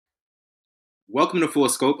Welcome to Full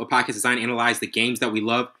Scope, a podcast designed to analyze the games that we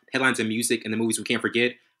love, headlines and music, and the movies we can't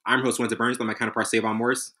forget. I'm your host, Winston Burns, by my counterpart, Savon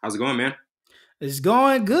Morris. How's it going, man? It's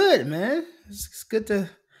going good, man. It's good to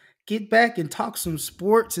get back and talk some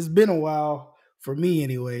sports. It's been a while for me,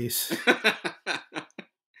 anyways.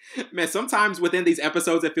 Man, sometimes within these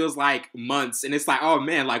episodes, it feels like months, and it's like, oh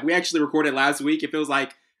man, like we actually recorded last week. It feels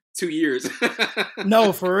like 2 years.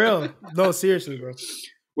 No, for real. No, seriously, bro.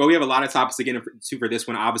 Well, we have a lot of topics to get into for this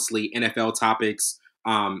one. Obviously, NFL topics,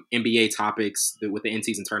 NBA topics with the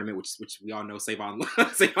in-season tournament, which we all know Savon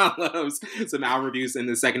loves. Some out reviews. In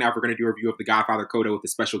the second half, we're going to do a review of The Godfather Coda with a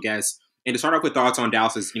special guest. And to start off with thoughts on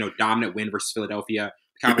Dallas's dominant win versus Philadelphia.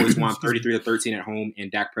 The Cowboys won 33-13 at home, and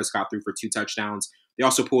Dak Prescott threw for 2 touchdowns. They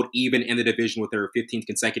also pulled even in the division with their 15th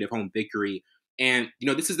consecutive home victory. And,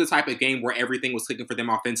 this is the type of game where everything was clicking for them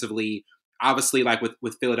offensively. Obviously, like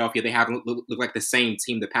with Philadelphia, they haven't looked like the same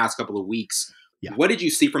team the past couple of weeks. Yeah. What did you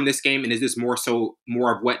see from this game? And is this more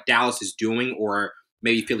of what Dallas is doing, or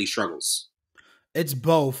maybe Philly struggles? It's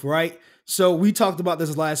both, right? So we talked about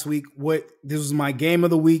this last week. This was my game of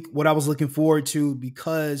the week, what I was looking forward to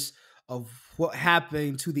because of what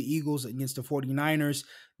happened to the Eagles against the 49ers.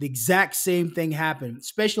 The exact same thing happened,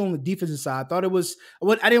 especially on the defensive side. I thought it was,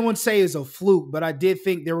 I didn't want to say it was a fluke, but I did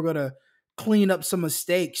think they were going to clean up some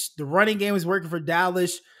mistakes. The running game was working for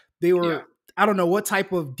Dallas. They were, I don't know what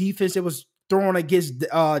type of defense it was throwing against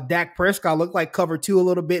Dak Prescott. Looked like cover 2 a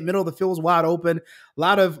little bit. Middle of the field was wide open. A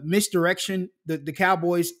lot of misdirection. The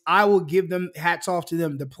Cowboys, I will give them hats off to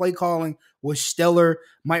them. The play calling was stellar.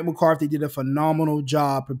 Mike McCarthy did a phenomenal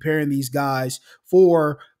job preparing these guys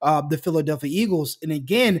for the Philadelphia Eagles. And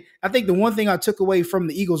again, I think the one thing I took away from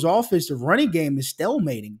the Eagles' offensive running game is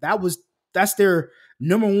stalemating. That's their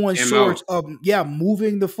number one source of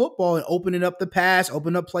moving the football and opening up the pass,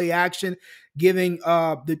 open up play action, giving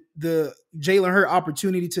the Jalen Hurts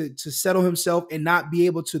opportunity to settle himself and not be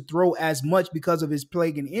able to throw as much because of his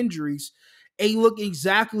plague and injuries. They look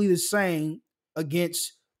exactly the same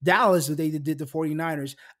against Dallas that they did the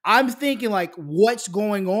 49ers. I'm thinking like, what's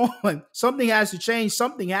going on? Something has to change.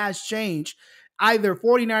 Something has changed. Either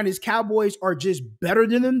 49ers, Cowboys are just better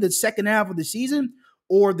than them the second half of the season,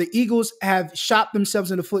 or the Eagles have shot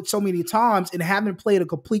themselves in the foot so many times and haven't played a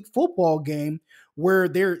complete football game where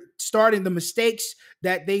they're starting the mistakes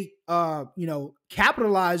that they,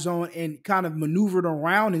 capitalized on and kind of maneuvered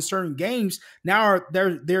around in certain games. Now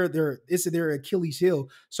it's their Achilles heel.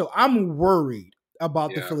 So I'm worried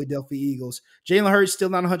about the Philadelphia Eagles. Jalen Hurts still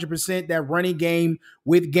not 100%. That running game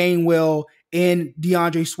with Gainwell and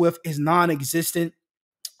DeAndre Swift is non-existent.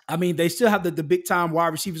 I mean, they still have the big time wide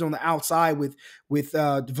receivers on the outside with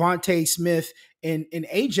Devontae Smith and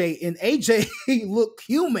AJ. And AJ look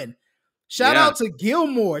human. Shout out to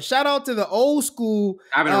Gilmore. Shout out to the old school.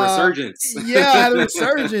 Having a resurgence. Having a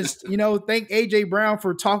resurgence. Thank AJ Brown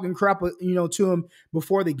for talking crap, to him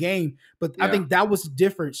before the game. But I think that was the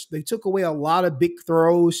difference. They took away a lot of big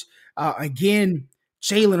throws. Again,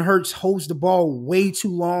 Jalen Hurts holds the ball way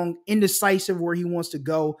too long, indecisive where he wants to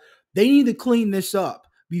go. They need to clean this up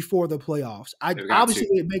before the playoffs. Obviously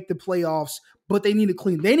they make the playoffs, but they need to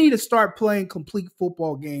clean. They need to start playing complete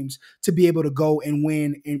football games to be able to go and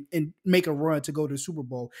win and make a run to go to the Super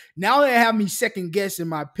Bowl. Now they have me second guessing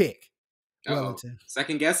my pick. Wellington.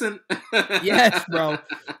 Second guessing? Yes, bro.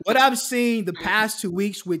 What I've seen the past 2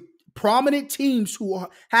 weeks with prominent teams who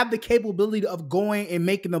have the capability of going and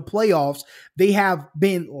making the playoffs, they have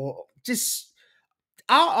been just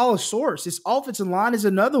all sorts. This offensive line is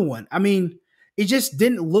another one. I mean, it just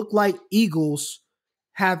didn't look like Eagles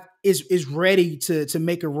is ready to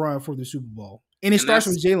make a run for the Super Bowl. And it starts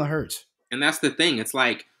with Jalen Hurts. And that's the thing. It's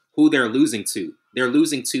like who they're losing to. They're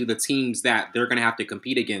losing to the teams that they're going to have to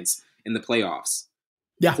compete against in the playoffs.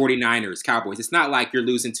 Yeah. 49ers, Cowboys. It's not like you're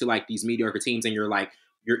losing to like these mediocre teams and you're like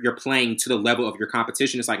you're playing to the level of your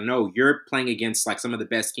competition. It's like, no, you're playing against like some of the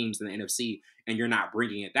best teams in the NFC and you're not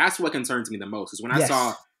bringing it. That's what concerns me the most. Is when I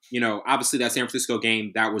saw, obviously that San Francisco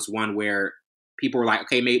game, that was one where people were like,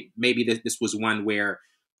 okay, maybe this was one where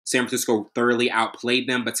San Francisco thoroughly outplayed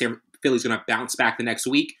them, but Philly's going to bounce back the next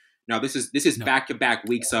week. No, this is back-to-back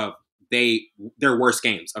weeks of their worst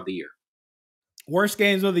games of the year. Worst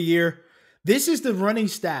games of the year. This is the running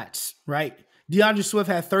stats, right? DeAndre Swift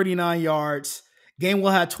had 39 yards.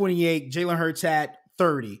 Gainwell had 28. Jalen Hurts had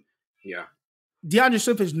 30. Yeah. DeAndre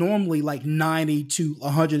Swift is normally like 90 to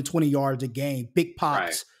 120 yards a game. Big pops.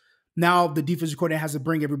 Right. Now the defensive coordinator has to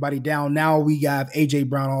bring everybody down. Now we have A.J.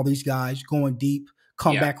 Brown, all these guys going deep,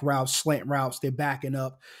 comeback routes, slant routes. They're backing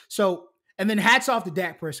up. So, and then hats off to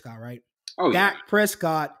Dak Prescott, right? Oh, Dak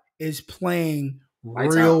Prescott is playing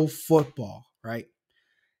real football, right?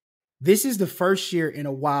 This is the first year in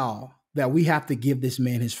a while that we have to give this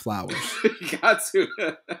man his flowers. Got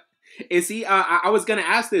to. Is he? I was gonna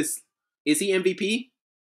ask this. Is he MVP?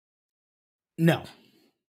 No.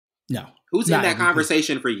 Who's in that MVP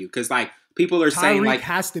conversation for you? Because like people are saying, like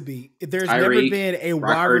has to be. There's never been a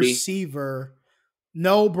wide receiver.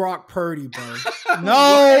 No Brock Purdy, bro.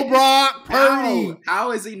 No Brock Purdy.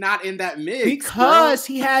 How is he not in that mix? Because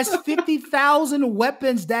he has 50,000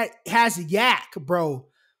 weapons that has yak, bro.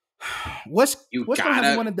 What's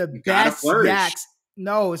one of the best yaks?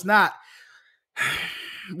 No, it's not.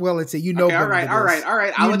 Well, it's all right.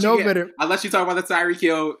 I'll let you talk about the Tyreek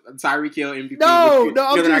Hill MVP. No,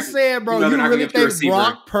 I'm just saying, bro. You really think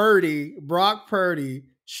Brock Purdy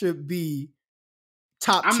should be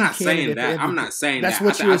top? I'm not saying that. That's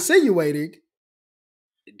what you're insinuating.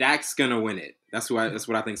 Dak's gonna win it. That's what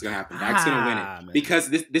I think is gonna happen. Dak's gonna win it, man. Because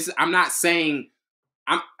this. I'm not saying.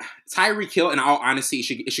 Tyreek Hill. In all honesty,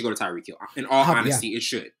 it should go to Tyreek Hill. In all honesty, it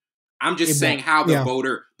should. I'm just saying how the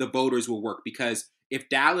voters will work, because if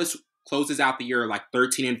Dallas closes out the year like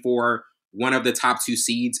 13-4, one of the top 2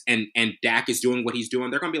 seeds, and Dak is doing what he's doing,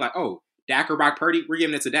 they're gonna be like, oh, Dak or Brock Purdy, we're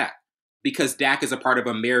giving it to Dak, because Dak is a part of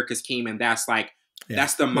America's team, and that's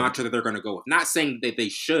the mantra that they're gonna go with. Not saying that they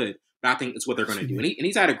should, but I think it's what they're gonna do. And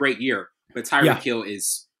he's had a great year, but Tyreek Hill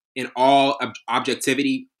is, in all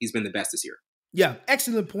objectivity, he's been the best this year. Yeah,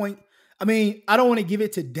 excellent point. I mean, I don't want to give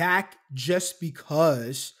it to Dak just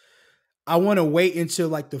because I want to wait until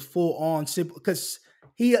like the full on simple, because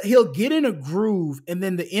he'll get in a groove, and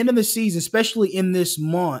then the end of the season, especially in this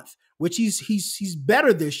month, which he's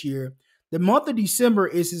better this year. The month of December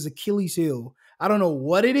is his Achilles heel. I don't know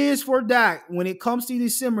what it is for Dak when it comes to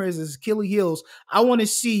December is his Achilles heels. I want to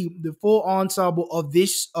see the full ensemble of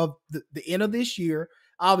the end of this year.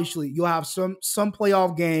 Obviously, you'll have some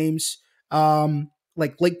playoff games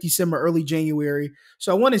like late December, early January.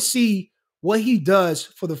 So I want to see what he does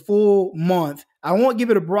for the full month. I won't give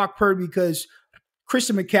it to Brock Purdy because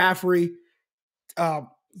Christian McCaffrey,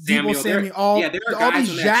 Samuel, all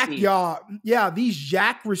these these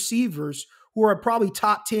jack receivers who are probably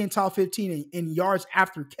top 10, top 15 in yards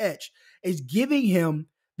after catch, is giving him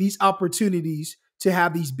these opportunities to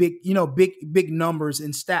have these big numbers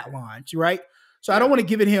and stat lines, right? So I don't want to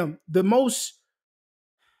give it him. The most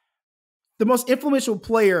influential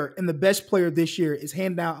player and the best player this year is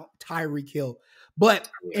hand down Tyreek Hill. But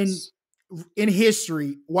in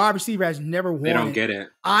history, wide receiver has never won. They don't get it.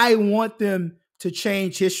 I want them to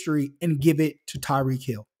change history and give it to Tyreek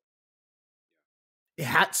Hill.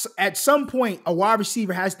 At some point, a wide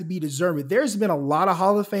receiver has to be deserving. There's been a lot of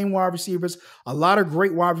Hall of Fame wide receivers, a lot of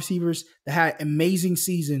great wide receivers that had amazing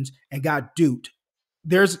seasons and got duped.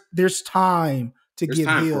 There's time to give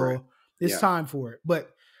Hill. There's time for it. But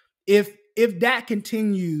if Dak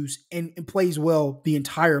continues and plays well the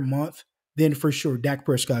entire month, then for sure Dak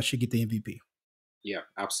Prescott should get the MVP. Yeah,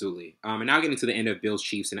 absolutely. And now getting to the end of Bills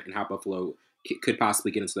Chiefs and how Buffalo could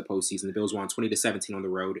possibly get into the postseason. The Bills won 20-17 on the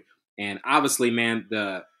road. And obviously, man,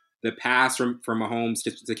 the pass from Mahomes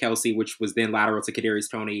to Kelsey, which was then lateral to Kadarius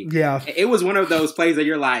Toney. Yeah. It was one of those plays that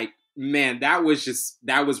you're like, man, that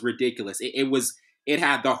was ridiculous. It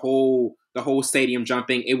had the whole stadium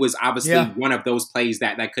jumping. It was obviously one of those plays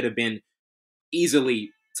that could have been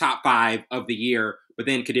easily top 5 of the year. But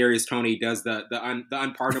then Kadarius Toney does the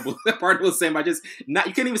unpardonable sin by you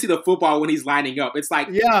can't even see the football when he's lining up. It's like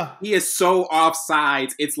he is so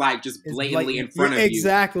offsides. It's like just blatantly in front of you.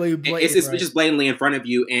 Exactly. It's just blatantly in front of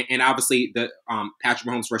you. And obviously the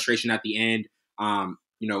Patrick Mahomes' frustration at the end.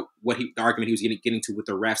 The argument he was getting to with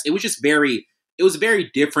the refs. It was very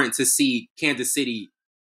different to see Kansas City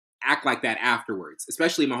act like that afterwards,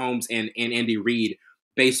 especially Mahomes and Andy Reid,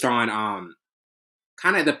 based on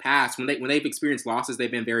kind of the past. When they've experienced losses, they've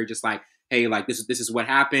been very just like, hey, like this is what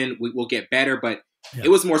happened. We'll get better. But it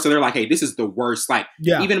was more so they're like, hey, this is the worst. Like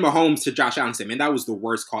even Mahomes to Josh Allen said, man, that was the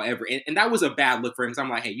worst call ever. And that was a bad look for him. So I'm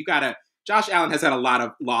like, hey, Josh Allen has had a lot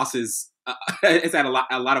of losses. Has had a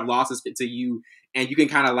lot of losses to you. And you can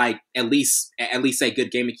kind of like at least say good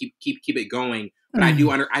game and keep it going. But I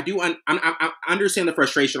understand the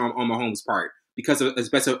frustration on Mahomes' part because of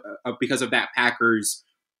that Packers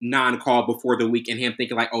non-call before the week and him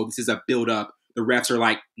thinking like, oh, this is a build-up. The refs are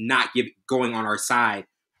like not going on our side.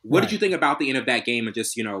 What did you think about the end of that game and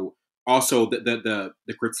just also the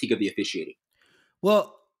critique of the officiating?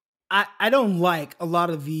 Well, I don't like a lot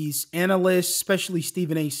of these analysts, especially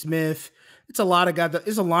Stephen A. Smith. It's a lot of guys.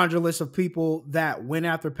 It's a laundry list of people that went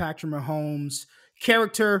after Patrick Mahomes'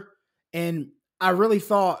 character, and I really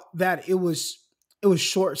thought that it was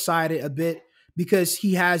short-sighted a bit because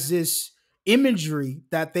he has this imagery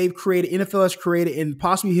that they've created, NFL has created, and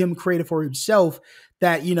possibly him created for himself,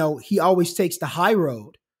 that he always takes the high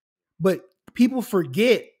road. But people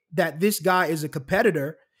forget that this guy is a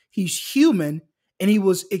competitor. He's human, and he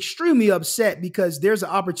was extremely upset because there's an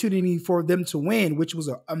opportunity for them to win, which was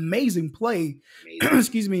an amazing play,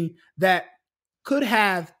 excuse me, that could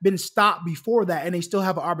have been stopped before that, and they still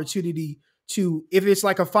have an opportunity to, if it's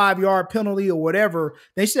like a 5-yard penalty or whatever,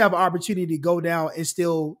 they still have an opportunity to go down and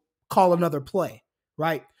still call another play,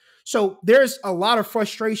 right? So there's a lot of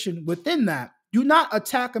frustration within that. Do not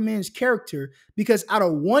attack a man's character because out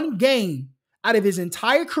of one game, out of his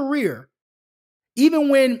entire career, even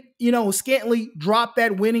when, Scantling dropped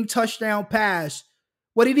that winning touchdown pass,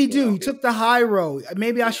 what did he do? He took the high road.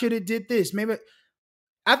 Maybe I should have did this. Maybe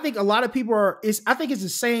I think a lot of people I think it's the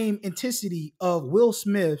same intensity of Will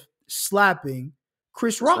Smith slapping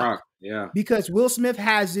Chris Rock. Yeah. Because Will Smith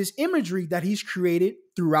has this imagery that he's created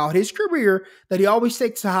throughout his career that he always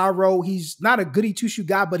takes to high road. He's not a goody two-shoe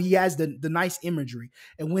guy, but he has the nice imagery.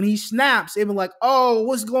 And when he snaps, it'll be like, oh,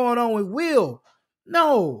 what's going on with Will?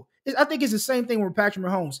 No. I think it's the same thing with Patrick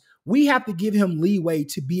Mahomes. We have to give him leeway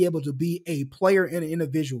to be able to be a player and an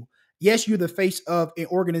individual. Yes, you're the face of an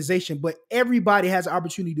organization, but everybody has an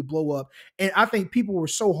opportunity to blow up. And I think people were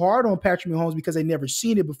so hard on Patrick Mahomes because they never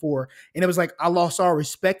seen it before. And it was like, I lost all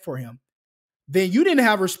respect for him. Then you didn't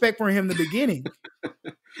have respect for him in the beginning.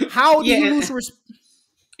 How do you lose respect?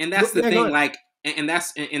 And that's the thing, like, and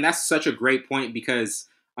that's such a great point because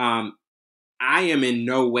I am in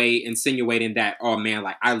no way insinuating that, oh man,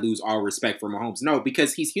 like I lose all respect for Mahomes. No,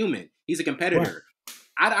 because he's human. He's a competitor.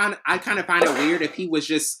 Right. I kind of find it weird if he was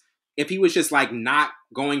just like not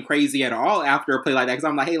going crazy at all after a play like that. Because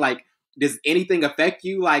I'm like, hey, like, does anything affect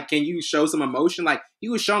you? Like, can you show some emotion? Like, he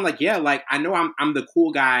was showing like, yeah, like I know I'm the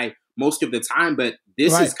cool guy most of the time, but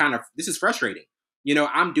this is frustrating.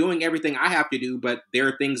 I'm doing everything I have to do, but there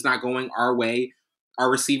are things not going our way. Our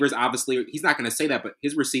receivers, obviously, he's not going to say that, but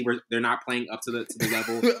his receivers, they're not playing up to the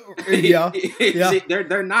level.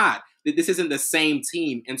 They're not. This isn't the same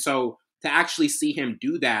team. And so to actually see him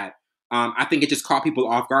do that, I think it just caught people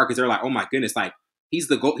off guard because they're like, oh my goodness, like he's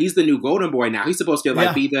the new golden boy now. He's supposed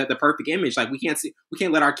to be the perfect image. Like we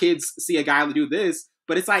can't let our kids see a guy do this.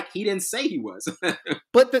 But it's like he didn't say he was.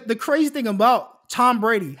 But the crazy thing about Tom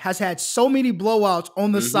Brady has had so many blowouts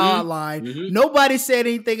on the sideline. Mm-hmm. Nobody said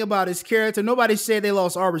anything about his character. Nobody said they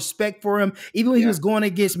lost all respect for him. Even when he was going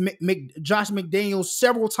against Josh McDaniels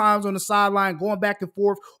several times on the sideline, going back and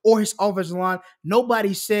forth, or his offensive line.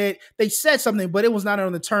 Nobody said, they said something, but it was not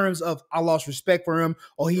on the terms of I lost respect for him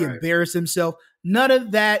or he embarrassed himself. None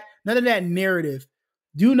of that narrative.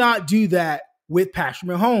 Do not do that with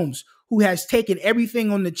Patrick Mahomes, who has taken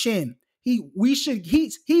everything on the chin.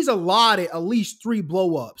 He's allotted at least 3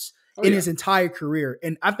 blow-ups in his entire career.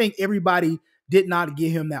 And I think everybody did not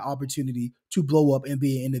give him that opportunity to blow up and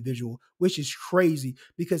be an individual, which is crazy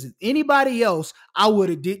because if anybody else, I would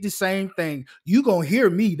have did the same thing. You gonna hear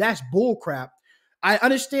me. That's bull crap. I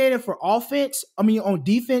understand it for offense. I mean, on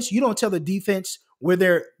defense, you don't tell the defense where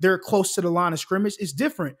they're close to the line of scrimmage. It's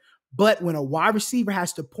different. But when a wide receiver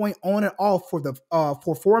has to point on and off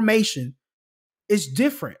for formation, it's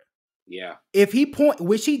different. Yeah. If he point,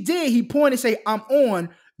 which he did, he pointed and say, I'm on.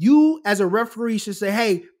 You as a referee should say,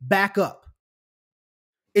 hey, back up.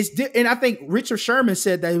 And I think Richard Sherman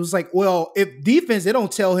said that. It was like, well, if defense, they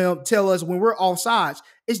don't tell us when we're offsides.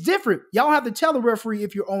 It's different. Y'all have to tell the referee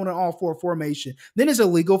if you're on and off for a formation. Then it's a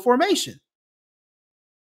legal formation.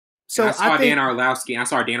 So I saw Dan Orlowski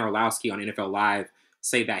on NFL Live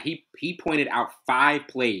say that he pointed out 5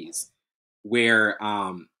 plays where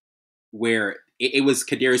it was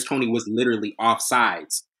Kadarius Toney was literally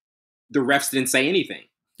offsides. The refs didn't say anything.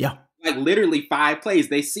 Yeah. Like literally 5 plays.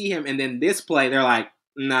 They see him and then this play, they're like,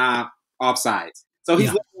 nah, offsides. So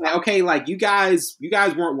he's like, okay, like you guys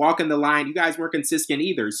weren't walking the line. You guys weren't consistent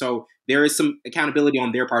either. So there is some accountability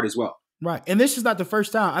on their part as well. Right. And this is not the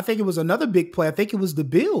first time. I think it was another big play. I think it was the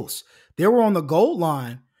Bills. They were on the goal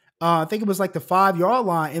line. I think it was like the 5-yard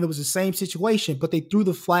line, and it was the same situation, but they threw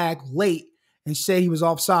the flag late and said he was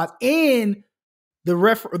offside. And the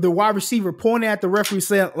wide receiver pointed at the referee,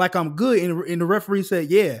 said, like, I'm good. And the referee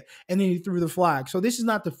said, yeah. And then he threw the flag. So this is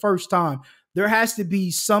not the first time. There has to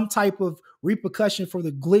be some type of repercussion for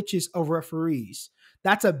the glitches of referees.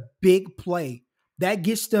 That's a big play. That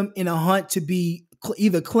gets them in a hunt to be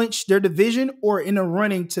either clinch their division or in a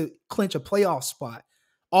running to clinch a playoff spot.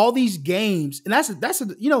 All these games, and that's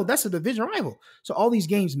a division rival. So all these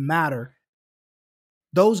games matter.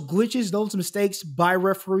 Those glitches, those mistakes by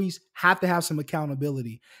referees have to have some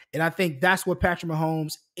accountability. And I think that's what Patrick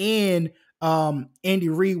Mahomes and Andy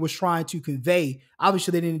Reid was trying to convey.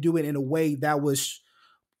 Obviously, they didn't do it in a way that was,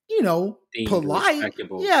 deemed polite.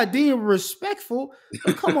 respectable. Yeah, deemed respectful.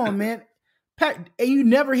 But come on, man. And you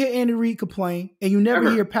never hear Andy Reid complain, and you never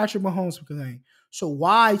Ever. hear Patrick Mahomes complain. So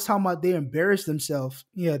why talking about they embarrass themselves?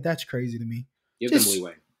 Yeah, that's crazy to me. Give them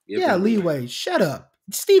leeway. Leeway. Shut up.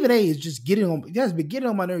 Stephen A. is just getting on. He has been getting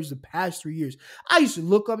on my nerves the past 3 years. I used to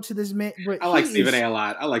look up to this man, but I like Stephen A. a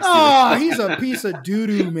lot. He's a piece of doo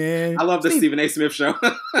doo, man. I love the Stephen A. Smith show.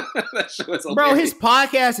 That show is hilarious. Bro, his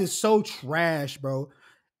podcast is so trash, bro.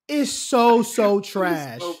 It's so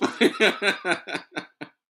trash.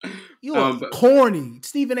 You are corny.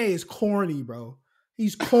 Stephen A. is corny, bro.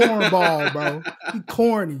 He's cornball, bro. He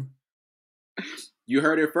corny. You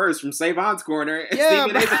heard it first from Savon's corner.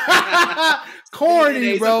 Yeah,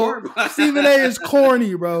 corny, bro. Stephen A. is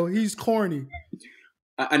corny, bro. He's corny.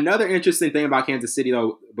 Another interesting thing about Kansas City,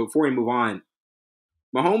 though, before we move on,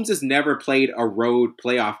 Mahomes has never played a road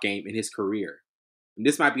playoff game in his career. And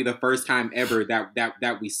this might be the first time ever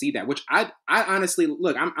that we see that. Which I honestly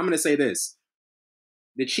look. I'm going to say this: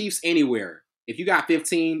 the Chiefs anywhere, if you got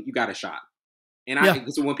 15, you got a shot.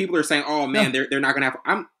 And so when people are saying, "Oh man, they're not going to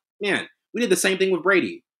have," we did the same thing with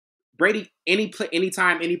Brady. Brady,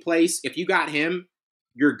 anytime, any place, if you got him,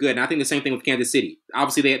 you're good. And I think the same thing with Kansas City.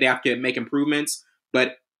 Obviously, they have to make improvements,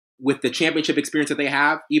 but with the championship experience that they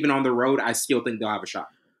have, even on the road, I still think they'll have a shot.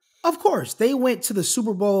 Of course, they went to the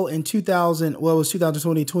Super Bowl in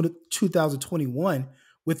 2021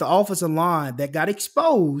 with the offensive line that got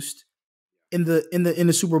exposed in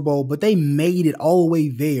the Super Bowl, but they made it all the way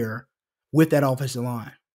there with that offensive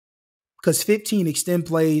line. Because 15 extend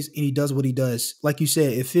plays and he does what he does. Like you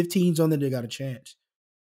said, if 15's on there, they got a chance.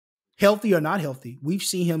 Healthy or not healthy. We've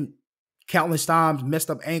seen him countless times,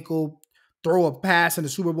 messed up ankle, throw a pass in the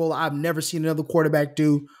Super Bowl. I've never seen another quarterback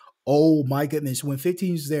do. Oh my goodness. When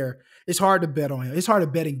 15's there, it's hard to bet on him. It's hard to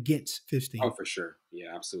bet against 15. Oh, for sure.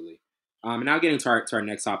 Yeah, absolutely. And now getting to our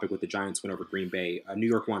next topic with the Giants win over Green Bay. New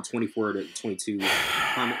York won 24-22.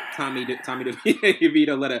 Tommy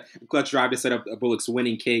DeVito led a clutch drive to set up a Bullock's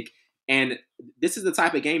winning kick. And this is the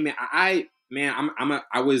type of game, man. I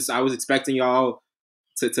was expecting y'all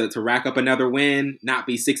to rack up another win, not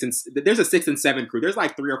be 6-7. There's a 6-7 crew. There's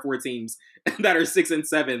like 3 or 4 teams that are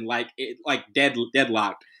 6-7, like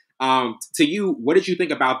deadlocked. To you, what did you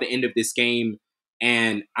think about the end of this game?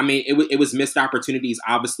 And I mean, it was missed opportunities,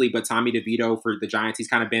 obviously, but Tommy DeVito for the Giants, he's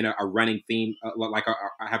kind of been a running theme,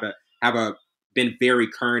 been very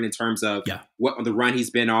current in terms of what the run he's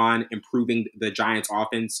been on, improving the Giants'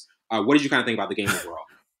 offense. What did you kind of think about the game overall?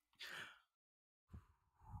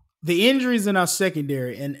 The injuries in our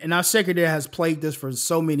secondary, and our secondary has plagued us for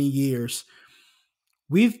so many years.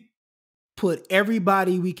 We've put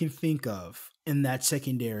everybody we can think of in that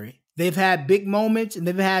secondary. They've had big moments, and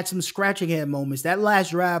they've had some scratching head moments. That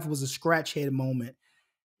last draft was a scratch head moment.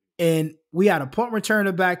 And we got a punt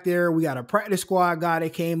returner back there. We got a practice squad guy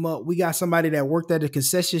that came up. We got somebody that worked at the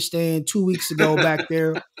concession stand 2 weeks ago back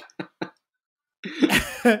there.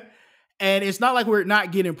 And it's not like we're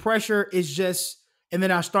not getting pressure. It's just, and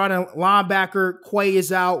then our starting linebacker, Quay,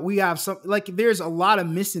 is out. We have there's a lot of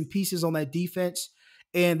missing pieces on that defense,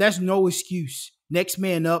 and that's no excuse. Next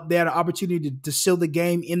man up, they had an opportunity to seal the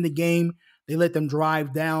game in the game. They let them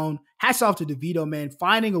drive down. Hats off to DeVito, man,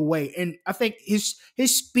 finding a way. And I think his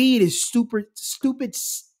speed is sneaky.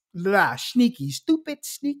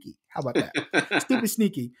 How about that? Stupid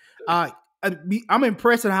sneaky. I'm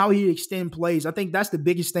impressed at how he extend plays. I think that's the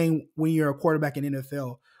biggest thing when you're a quarterback in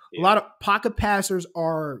NFL. Yeah. A lot of pocket passers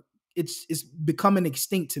it's becoming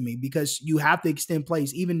extinct to me because you have to extend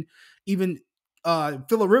plays. Even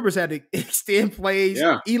Phillip Rivers had to extend plays.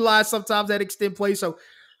 Yeah. Eli sometimes had to extend plays. So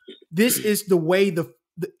this is the way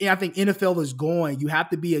I think NFL is going. You have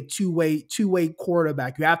to be a two-way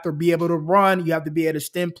quarterback. You have to be able to run. You have to be able to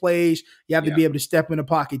extend plays. You have to be able to step in the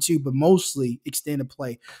pocket too, but mostly extend the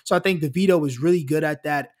play. So I think DeVito was really good at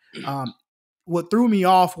that. What threw me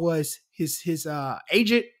off was his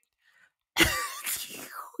agent.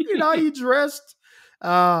 You know, he dressed.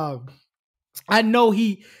 I know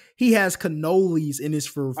he has cannolis in his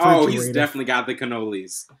refrigerator. Oh, he's definitely got the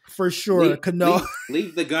cannolis. For sure.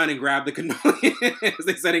 Leave the gun and grab the cannoli, as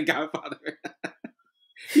they said in Godfather.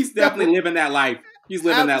 He's definitely living that life. He's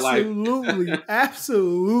living that life.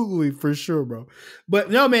 Absolutely, for sure, bro.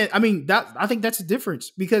 But no, man, I mean, I think that's the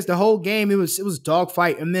difference because the whole game, it was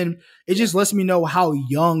dogfight. And then it just lets me know how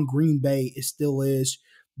young Green Bay still is.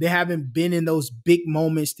 They haven't been in those big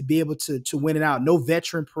moments to be able to win it out. No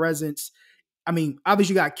veteran presence. I mean,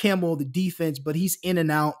 obviously you got Campbell, the defense, but he's in and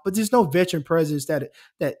out. But there's no veteran presence that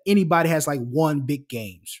anybody has like won big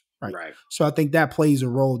games, right? So I think that plays a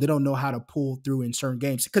role. They don't know how to pull through in certain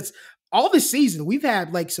games because all this season we've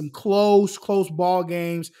had like some close ball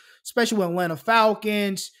games, especially with Atlanta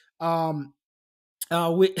Falcons.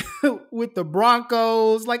 with with the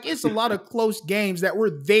Broncos. Like it's a lot of close games that were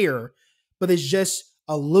there, but it's just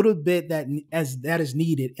a little bit that is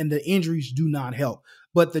needed, and the injuries do not help.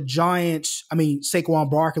 But the Giants, I mean,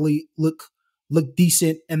 Saquon Barkley look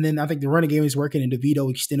decent, and then I think the running game is working, and DeVito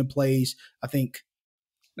extended plays. I think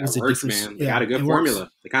that works, man. They got a good formula.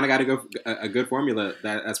 They kind of got a good formula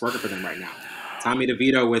that's working for them right now. Tommy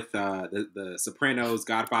DeVito with the Sopranos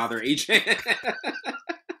Godfather agent.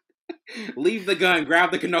 Leave the gun,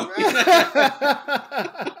 grab the cannoli.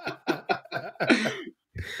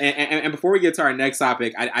 and before we get to our next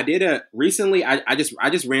topic, I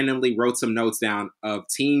just randomly wrote some notes down of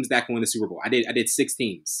teams that can win the Super Bowl. I did 6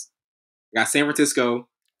 teams. I got San Francisco.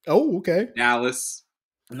 Oh, okay. Dallas.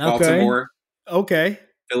 Baltimore. Okay.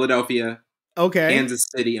 Philadelphia. Okay. Kansas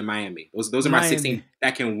City and Miami. Those are my 6 teams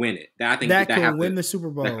that can win it. That I think that can win the Super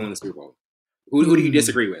Bowl. That can win the Super Bowl. Who do you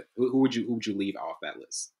disagree with? Who would you leave off that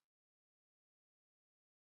list?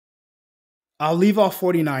 I'll leave off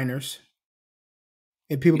 49ers.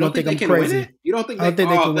 And people don't think I'm crazy. You don't think I don't think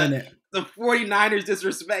they can win it. The 49ers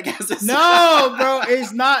disrespect has to No, bro,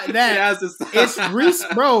 it's not that. It's Reese,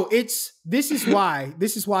 bro. This is why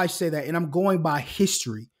I say that, and I'm going by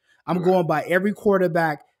history. I'm going by every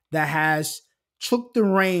quarterback that has took the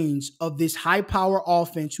reins of this high power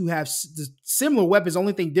offense who have similar weapons. The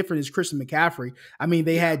only thing different is Christian McCaffrey. I mean,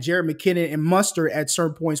 they had Jared McKinnon and Mustard at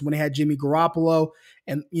certain points when they had Jimmy Garoppolo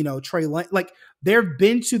and, Trey Lance. Like, they've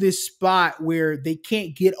been to this spot where they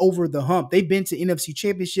can't get over the hump. They've been to NFC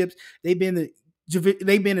championships. They've been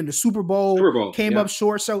in the Super Bowl came up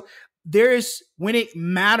short. So when it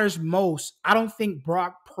matters most, I don't think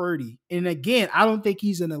Brock Purdy, and again, I don't think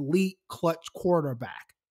he's an elite clutch quarterback.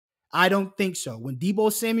 I don't think so. When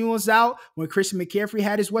Deebo Samuel was out, when Christian McCaffrey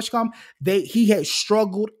had his he had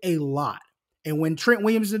struggled a lot. And when Trent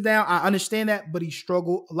Williams is down, I understand that, but he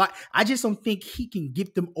struggled a lot. I just don't think he can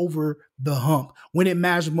get them over the hump when it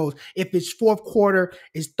matters most. If it's fourth quarter,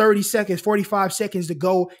 it's 30 seconds, 45 seconds to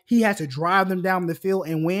go, he has to drive them down the field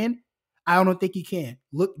and win. I don't think he can.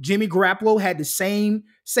 Look, Jimmy Garoppolo had the same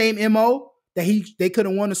MO that they could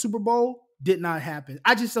have won the Super Bowl. Did not happen.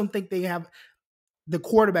 I just don't think they have the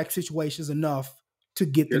quarterback situation is enough to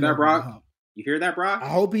get them over the hump. You hear that, Brock? I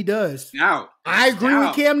hope he does. Now, I agree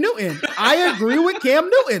with Cam Newton.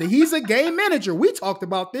 He's a game manager. We talked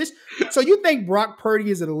about this. So you think Brock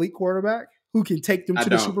Purdy is an elite quarterback who can take them to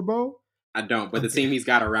the Super Bowl? I don't. But the team he's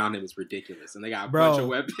got around him is ridiculous. And they got a bunch of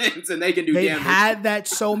weapons and they can do damage. They've had that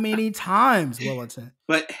so many times, Wellington.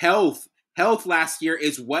 But health last year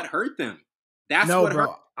is what hurt them. That's what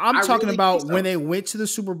hurt. I'm talking about when they went to the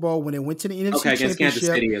Super Bowl, when they went to the NFC Championship. Against Kansas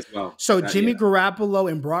City as well. So Jimmy Garoppolo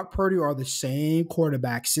and Brock Purdy are the same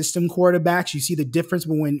quarterback, system quarterbacks. You see the difference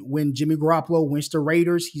when Jimmy Garoppolo wins the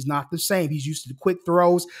Raiders, he's not the same. He's used to the quick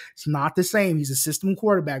throws. It's not the same. He's a system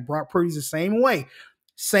quarterback. Brock Purdy's the same way.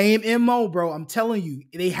 Same MO, bro. I'm telling you,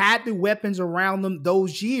 they had the weapons around them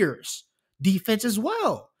those years. Defense as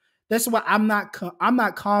well. That's why I'm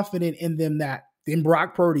not confident in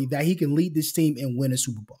Brock Purdy that he can lead this team and win a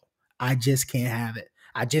Super Bowl. I just can't have it.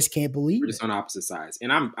 I just can't believe We're just on opposite sides.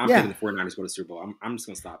 And I'm thinking the 49ers go to the Super Bowl. I'm just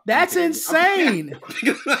going to stop. That's insane.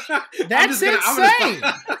 That's insane.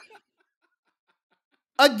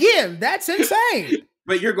 Again, that's insane.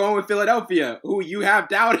 But you're going with Philadelphia, who you have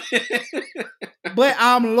doubted. But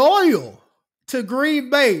I'm loyal to Green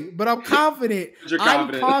Bay. But I'm confident.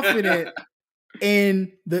 I'm confident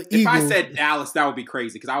in the Eagles. If I said Dallas, that would be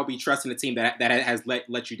crazy because I would be trusting a team that has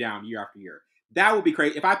let you down year after year. That would be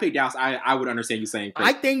crazy. If I picked Dallas, I would understand you saying crazy.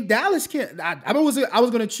 I think Dallas can. I was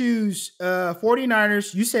going to choose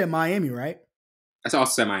 49ers. You said Miami, right? I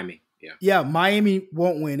also said Miami. Yeah. Yeah, Miami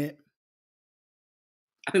won't win it.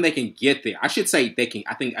 I think they can get there. I should say they can.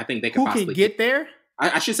 I think they can. Who can get there?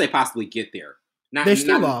 I should say possibly get there. They're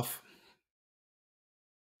still off.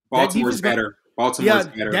 Baltimore's better. Baltimore's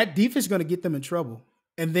better. That defense is going to get them in trouble.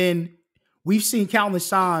 And then we've seen countless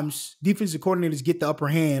times defensive coordinators get the upper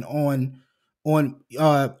hand on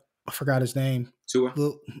I forgot his name. Tua?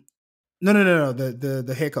 No.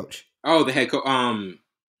 The head coach. Oh, the head coach.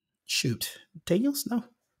 Shoot. Daniels? No.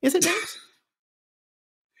 Is it Daniels?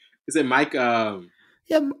 Is it Mike? Yeah,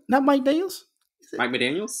 not Mike Daniels. Mike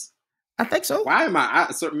McDaniels? I think so. Why am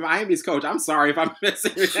I Miami's coach? I'm sorry if I'm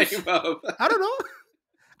messing your name up. I don't know.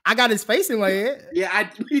 I got his face in my head. Yeah,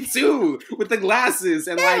 me too. With the glasses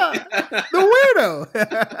and like the weirdo.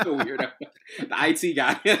 The weirdo. The IT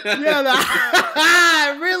guy.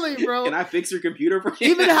 Really, bro. Can I fix your computer for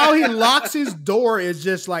you? Even how he locks his door is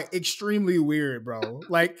just like extremely weird, bro.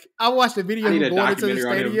 Like I watched a video of him going into the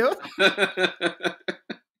stadium.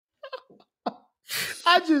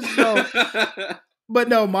 I just know. But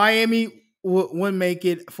no, Miami, wouldn't make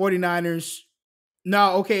it. 49ers.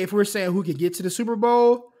 No, okay. If we're saying who could get to the Super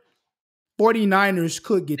Bowl, 49ers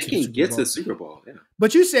could get They to the can Super get to Bowl. the Super Bowl. Yeah.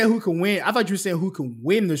 But you said who can win. I thought you were saying who can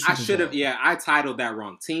win the I Super should have. Bowl. Yeah, I titled that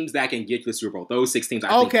wrong. Teams that can get to the Super Bowl. Those 6 teams.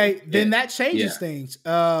 Okay, then that changes things.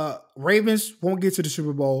 Ravens won't get to the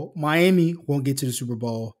Super Bowl. Miami won't get to the Super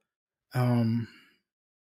Bowl.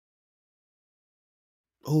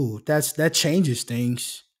 That changes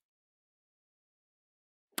things.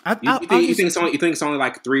 You think it's only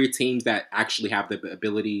like 3 teams that actually have the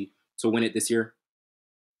ability to win it this year?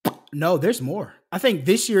 No, there's more. I think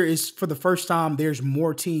this year is for the first time. There's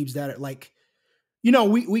more teams that are like,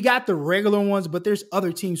 we got the regular ones, but there's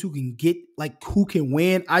other teams who can get who can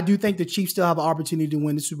win. I do think the Chiefs still have an opportunity to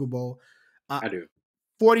win the Super Bowl. I do.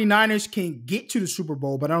 49ers can get to the Super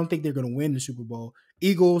Bowl, but I don't think they're going to win the Super Bowl.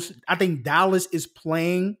 Eagles, I think Dallas is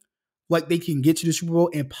playing like they can get to the Super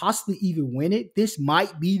Bowl and possibly even win it. This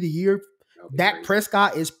might be the year Dak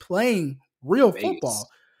Prescott is playing real football.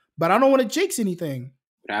 But I don't want to jinx anything.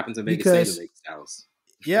 What happens in Vegas stays in Vegas, Dallas.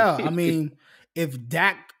 Yeah, I mean, if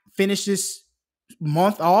Dak finishes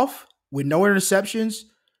month off with no interceptions,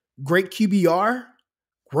 great QBR,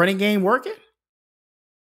 running game working.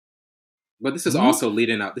 But this is also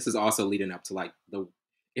leading up. This is also leading up to like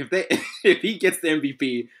if he gets the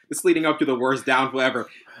MVP, it's leading up to the worst downfall ever.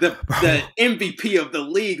 The MVP of the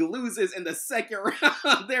league loses in the second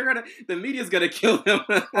round. The media's gonna kill him.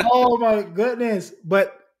 Oh my goodness!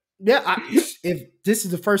 But yeah, if this is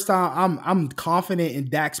the first time, I'm confident in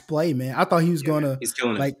Dak's play, man. I thought he was gonna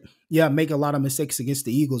make a lot of mistakes against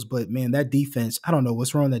the Eagles, but man, that defense, I don't know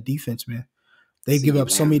what's wrong with that defense, man. They give up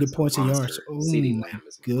so many points and yards. Oh my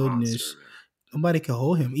goodness. Nobody can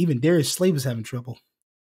hold him. Even Darius Slay was having trouble.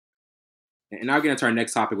 And now we're going to our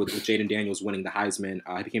next topic with Jaydon Daniels winning the Heisman.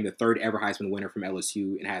 He became the 3rd ever Heisman winner from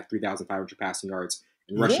LSU and had 3,500 passing yards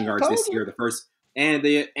and rushing yards this year. The first, and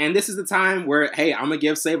this is the time where, hey, I'm gonna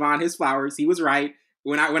give Savon his flowers. He was right.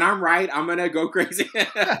 When I'm right, I'm gonna go crazy.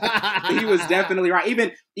 He was definitely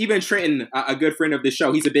right. Even Trenton, a good friend of the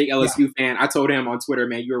show, he's a big LSU fan. I told him on Twitter,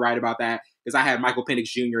 man, you were right about that. Because I had Michael Penix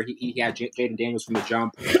Jr. He had Jaydon Daniels from the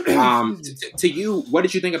jump. To you, what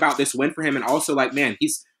did you think about this win for him? And also, man,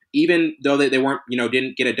 he's even though they weren't,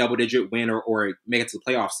 didn't get a double-digit win or make it to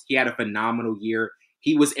the playoffs, he had a phenomenal year.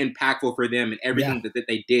 He was impactful for them, and everything that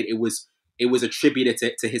they did, it was attributed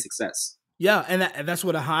to his success. Yeah, and that's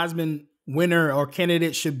what a Heisman winner or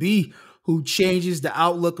candidate should be, who changes the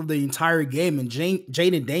outlook of the entire game. And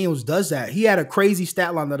Jaydon Daniels does that. He had a crazy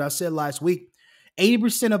stat line that I said last week.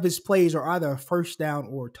 80% of his plays are either a first down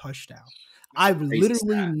or a touchdown. I've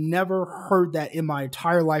literally never heard that in my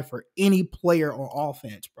entire life for any player on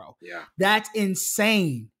offense, bro. Yeah. That's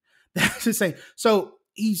insane. That's insane. So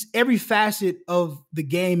he's every facet of the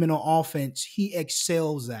game and on offense, he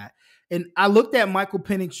excels at. And I looked at Michael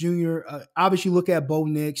Penix Jr., obviously look at Bo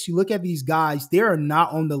Nix, you look at these guys, they are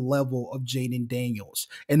not on the level of Jaydon Daniels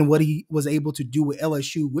and what he was able to do with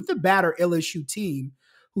LSU, with the batter LSU team,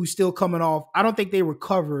 who's still coming off. I don't think they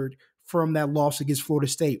recovered from that loss against Florida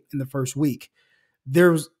State in the first week.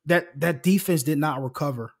 There's that defense did not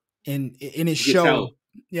recover, and it showed.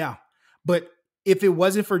 Yeah, but if it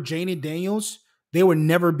wasn't for Jaydon Daniels, they would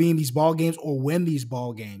never be in these ball games or win these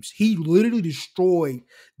ball games. He literally destroyed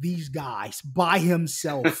these guys by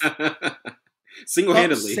himself.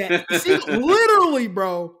 Single-handedly. Literally,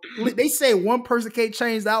 bro. They say one person can't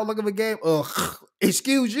change the outlook of a game. Ugh,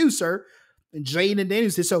 excuse you, sir. And Jaydon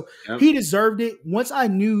Daniels did. So he deserved it. Once I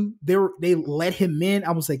knew they let him in,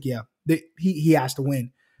 I was like, yeah, he has to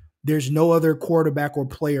win. There's no other quarterback or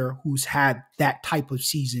player who's had that type of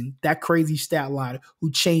season, that crazy stat line,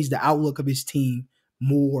 who changed the outlook of his team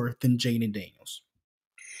more than Jaydon Daniels.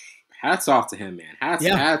 Hats off to him, man.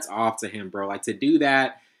 Hats off to him, bro. Like, to do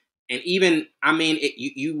that. And even, I mean,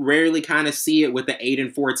 you rarely kind of see it with the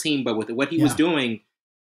 8-4 team, but with what he was doing,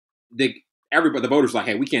 the voters were like,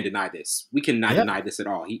 hey, we can't deny this. We cannot deny this at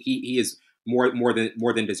all. He is more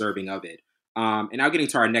than deserving of it. And now getting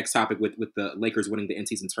to our next topic with the Lakers winning the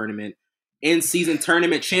in-season tournament. In-season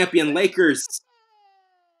tournament champion Lakers.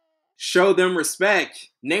 Show them respect.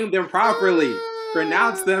 Name them properly.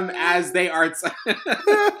 Pronounce them as they are.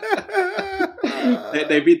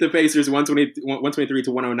 They beat the Pacers 123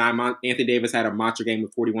 to 109. Anthony Davis had a monster game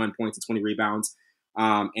with 41 points and 20 rebounds.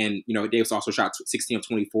 And Davis also shot 16 of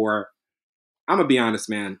 24. I'm going to be honest,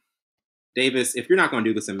 man. Davis, if you're not going to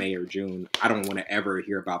do this in May or June, I don't want to ever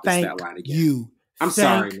hear about this stat line again. I'm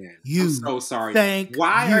sorry, man. I'm so sorry.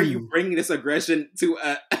 Why are you bringing this aggression to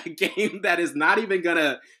a game that is not even going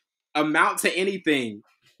to amount to anything?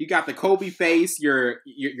 You got the Kobe face. You're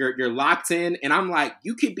locked in. And I'm like,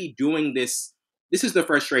 you could be doing this this is the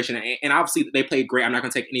frustration. And obviously they played great. I'm not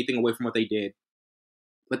going to take anything away from what they did.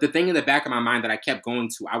 But the thing in the back of my mind that I kept going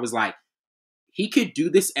to, I was like, he could do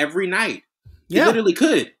this every night. He literally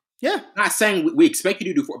could. Yeah. I'm not saying we expect you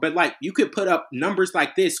to do four, but like you could put up numbers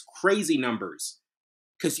like this, crazy numbers,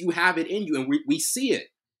 because you have it in you, and we see it.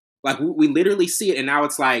 Like we literally see it, and now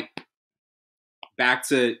it's like back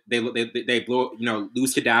to they blow,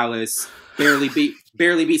 lose to Dallas, barely beat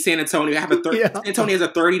San Antonio. San Antonio has a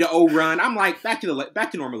 30-0 run. I'm like back to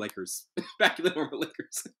normal Lakers, back to the normal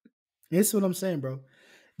Lakers. That's what I'm saying, bro.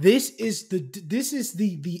 This is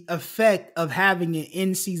the effect of having an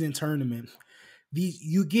in-season tournament.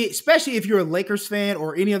 You get, especially if you're a Lakers fan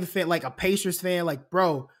or any other fan, like a Pacers fan, like,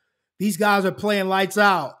 bro, these guys are playing lights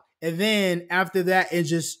out. And then after that, it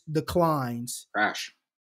just declines. Crash.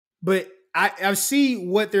 But I see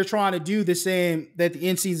what they're trying to do. They're saying that the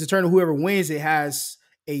in-season tournament, whoever wins it has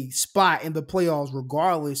a spot in the playoffs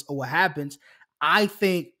regardless of what happens. I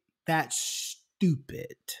think that's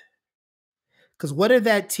stupid. Because what if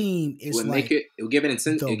that team is it will give an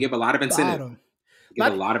incentive. It'll give a lot of incentive. A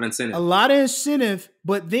lot of incentive. A lot of incentive,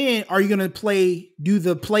 but then are you going to do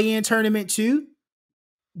the play-in tournament too?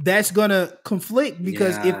 That's going to conflict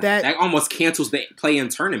because if that almost cancels the play-in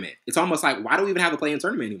tournament. It's almost like, why do we even have a play-in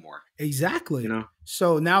tournament anymore? Exactly.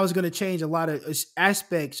 So now it's going to change a lot of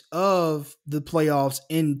aspects of the playoffs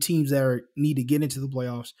and teams that need to get into the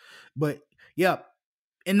playoffs. But yeah,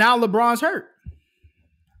 and now LeBron's hurt.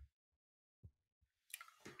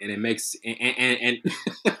 And it makes and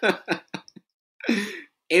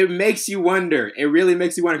it makes you wonder. It really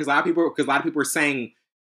makes you wonder because a lot of people are saying,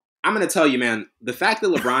 I'm going to tell you, man, the fact that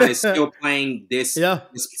LeBron is still playing is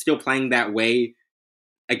still playing that way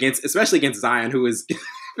especially against Zion, who is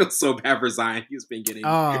feels so bad for Zion. He's been getting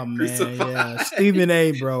crucified. Yeah. Stephen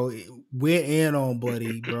A, bro, we're in on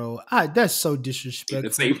Buddy, bro. That's so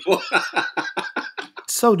disrespectful.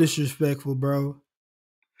 So disrespectful, bro.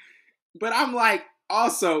 But I'm like,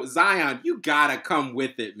 also, Zion, you gotta come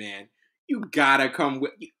with it, man. You gotta come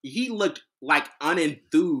with. He looked like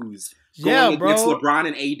unenthused going against LeBron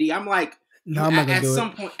and AD. I'm like, no, I'm not gonna do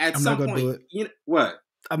it. At some point, what?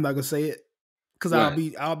 I'm not gonna say it because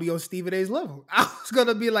I'll be on Stephen A's level. I was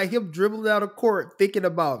gonna be like him dribbling out of court, thinking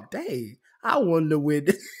about, dang, I wonder when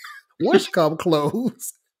Wish come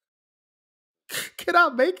close. Can I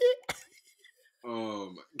make it?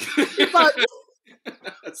 Oh my God.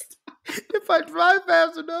 If I drive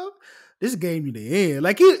fast enough, this game in the end.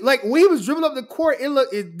 Like when he was dribbling up the court,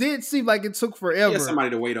 it did seem like it took forever. He had somebody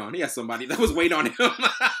to wait on. He had somebody that was waiting on him.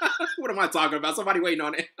 What am I talking about? Somebody waiting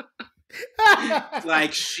on him.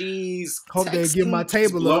 Like she's hope they give my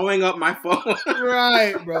table blowing up my phone.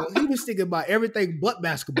 Right, bro. He was thinking about everything but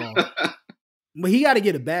basketball. But he got to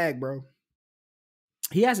get a bag, bro.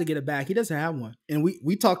 He has to get it back. He doesn't have one. And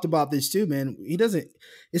we talked about this too, man. He doesn't.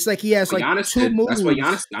 It's like he has like Giannis two moves. That's why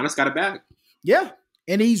Giannis got it back. Yeah.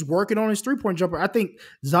 And he's working on his three-point jumper. I think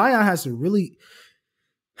Zion has to really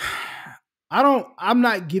I'm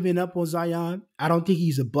not giving up on Zion. I don't think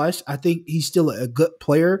he's a bust. I think he's still a good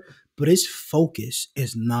player, but his focus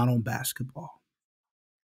is not on basketball.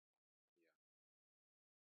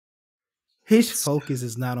 His focus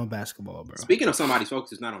is not on basketball, bro. Speaking of somebody's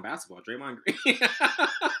focus is not on basketball, Draymond Green.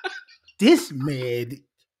 This man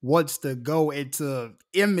wants to go into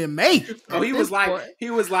MMA. Oh, he was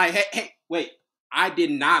like, hey, wait, I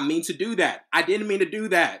did not mean to do that. I didn't mean to do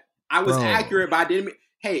that. I was accurate, but I didn't mean.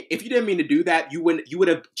 Hey, if you didn't mean to do that, you would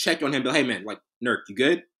have checked on him. But hey, man, like Nurk, you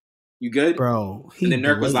good? You good, bro? And then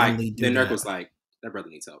Nurk was like, that brother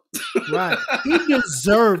needs help. Right. He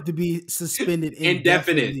deserved to be suspended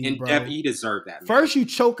indefinite. He deserved that. Man. First, you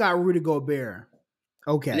choke out Rudy Gobert.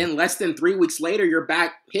 Okay. And then less than 3 weeks later, you're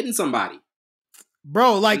back hitting somebody.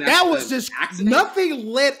 Bro, like that was just accident. Nothing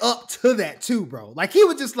led up to that too, bro. Like he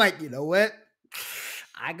was just like, you know what?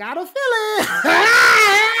 I got a feeling.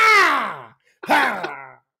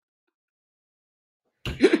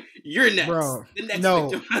 You're next. Bro,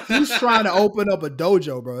 he's trying to open up a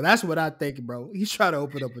dojo, bro. That's what I think, bro. He's trying to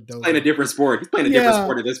open up a dojo. He's playing a different sport. He's playing a different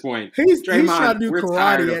sport at this point. He's trying to do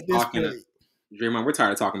karate at this point. Draymond, we're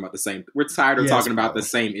tired of talking about the same. We're tired of talking about the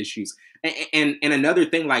same issues. And another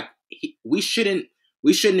thing, like we shouldn't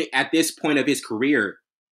at this point of his career,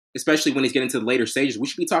 especially when he's getting to the later stages, we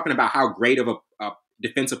should be talking about how great of a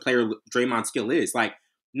defensive player Draymond skill is. Like,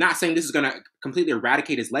 not saying this is going to completely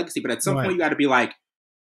eradicate his legacy, but at some point you got to be like,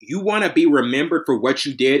 you want to be remembered for what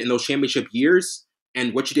you did in those championship years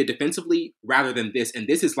and what you did defensively rather than this. And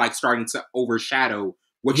this is like starting to overshadow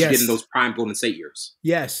what you did in those prime Golden State years.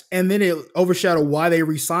 Yes. And then it overshadowed why they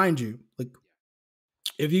re-signed you. Like,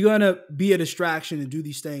 if you're going to be a distraction and do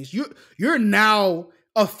these things, you're now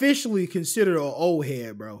officially considered an old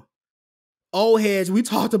head, bro. Old heads, we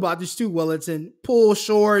talked about this too, Wellington. Pull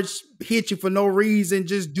shorts, hit you for no reason,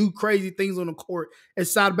 just do crazy things on the court.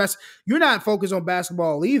 Inside basketball, you're not focused on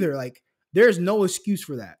basketball either. Like, there's no excuse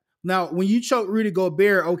for that. Now, when you choke Rudy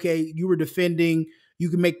Gobert, okay, you were defending. You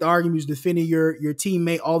can make the argument you're defending your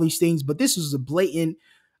teammate, all these things, but this was a blatant,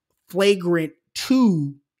 flagrant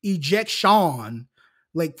ejection,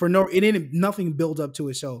 like for no, it didn't nothing built up to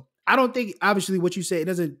it. So I don't think, obviously, what you say, it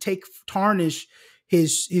doesn't tarnish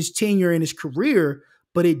his tenure in his career,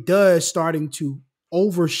 but it does starting to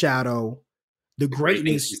overshadow the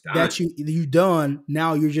greatness that you've done.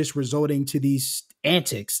 Now you're just resorting to these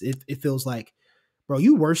antics. It feels like, bro,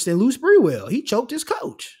 you worse than Lou Sprewell. He choked his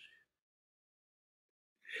coach.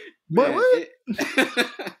 Man,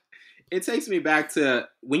 it takes me back to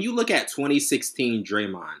when you look at 2016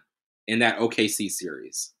 Draymond in that OKC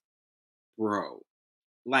series, bro.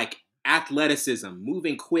 Like, athleticism,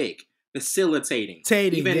 moving quick, facilitating,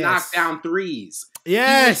 even knock down threes.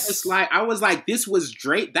 Yes, I was like, this was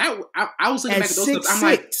Drake. I was looking back at those clips. I'm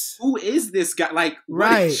like, who is this guy? Like,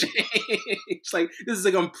 right? Like, this is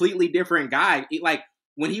a completely different guy. Like,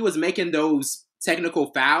 when he was making those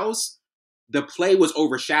technical fouls, the play was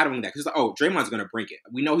overshadowing that because, oh, Draymond's gonna bring it.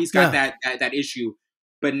 We know he's got that issue,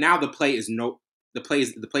 but now the play is not at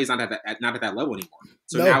that level anymore.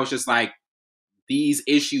 So now it's just like these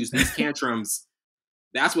issues, these tantrums.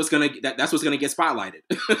 That's what's gonna get spotlighted.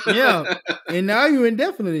 Yeah, and now you're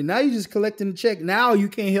indefinitely. Now you're just collecting the check. Now you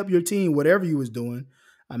can't help your team, whatever you was doing.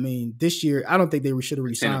 I mean, this year I don't think they should have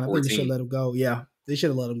resigned. I think they should have let him go. Yeah, they should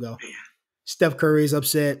have let him go. Man. Steph Curry is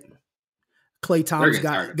upset. Klay Thomas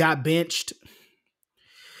got benched.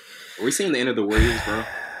 Are we seeing the end of the Warriors, bro?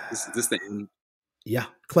 This the end? Yeah,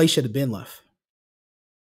 Klay should have been left.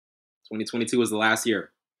 2022 was the last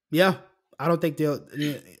year. Yeah, I don't think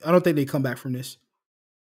they come back from this.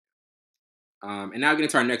 And now getting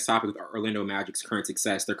to our next topic with Orlando Magic's current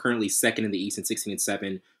success. They're currently second in the East and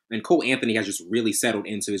 16-7. And Cole Anthony has just really settled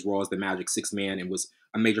into his role as the Magic's sixth man and was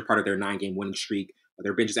a major part of their 9-game winning streak.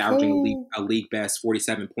 Their bench is averaging a league best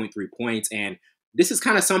 47.3 points. And this is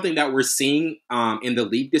kind of something that we're seeing in the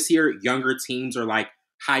league this year. Younger teams are like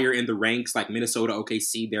higher in the ranks, like Minnesota,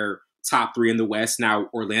 OKC, they're top 3 in the West. Now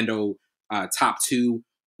Orlando, top 2.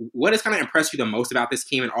 What has kind of impressed you the most about this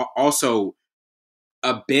team? And also,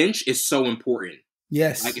 a bench is so important.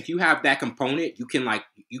 Yes. Like, if you have that component, you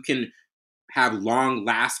can have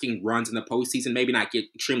long-lasting runs in the postseason. Maybe not get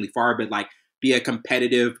extremely far, but like be a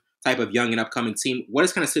competitive type of young and upcoming team. What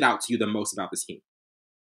has kind of stood out to you the most about this team?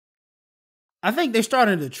 I think they're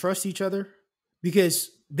starting to trust each other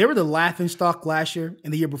because they were the laughingstock last year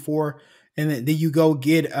and the year before. And then you go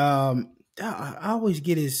get, I always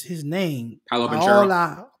get his name. Paolo Banchero.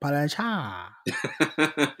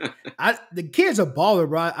 The kid's a baller,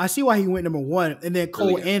 bro. I see why he went number 1. And then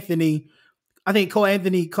Cole Anthony, I think Cole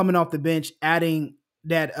Anthony coming off the bench, adding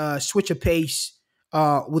that switch of pace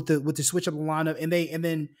with the switch up the lineup. And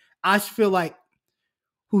then I feel like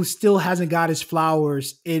who still hasn't got his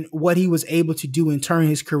flowers in what he was able to do and turn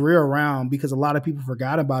his career around, because a lot of people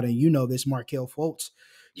forgot about it. And you know this, Markelle Fultz.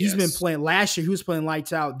 He's been playing last year. He was playing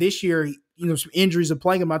lights out. This year, some injuries are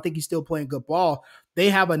playing him. I think he's still playing good ball.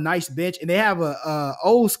 They have a nice bench, and they have a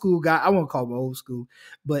old school guy. I won't call him old school,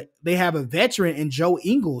 but they have a veteran in Joe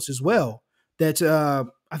Ingles as well. That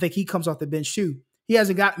I think he comes off the bench too. He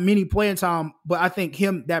hasn't got many playing time, but I think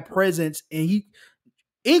that presence, and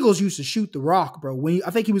Ingles used to shoot the rock, bro.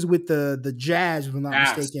 I think he was with the Jazz, if I'm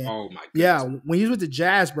not mistaken. Oh my goodness. Yeah, when he was with the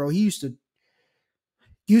Jazz, bro, he used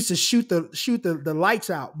to shoot the lights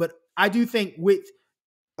out. But I do think with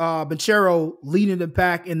Banchero leading the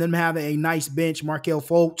pack and them having a nice bench, Markelle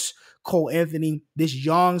Fultz, Cole Anthony, this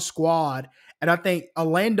young squad, and I think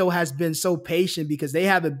Orlando has been so patient because they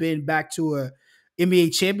haven't been back to a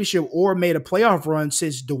NBA championship or made a playoff run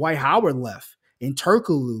since Dwight Howard left, and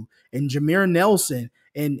Turkoglu, and Jameer Nelson,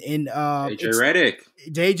 and JJ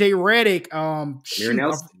Redick.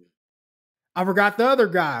 Nelson. I forgot the other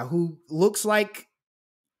guy who looks like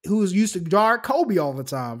who's used to guard Kobe all the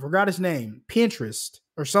time. Forgot his name. Pinterest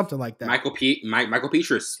or something like that. Michael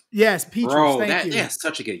Petrus. Yes, Petrus. Bro, thank you. That's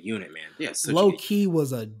such a good unit, man. Yeah, low key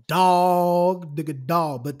was a dog,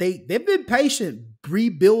 but they've been patient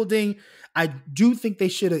rebuilding. I do think they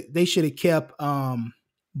should have kept Bolo,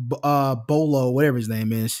 whatever his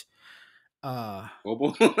name is.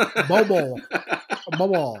 Bobo. Bobo.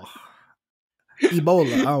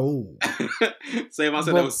 Ebola. Oh. Savon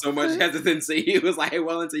said there was so much hesitancy. He was like, "Hey,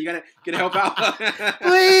 Wellington, you gonna help out?"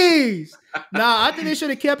 Please. Nah, I think they should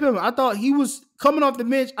have kept him. I thought he was coming off the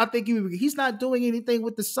bench. I think he's not doing anything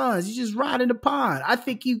with the Suns. He's just riding the pond. I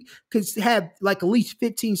think he could have like at least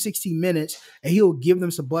 15, 16 minutes, and he'll give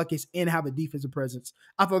them some buckets and have a defensive presence.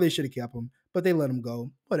 I thought they should have kept him, but they let him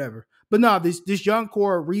go. Whatever. But no, this young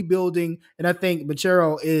core rebuilding, and I think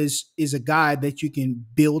Machero is a guy that you can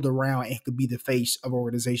build around and could be the face of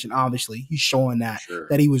organization. Obviously, he's showing that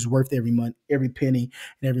he was worth every month, every penny,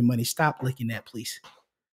 and every money. Stop licking that, please.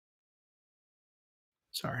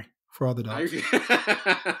 Sorry for all the dogs.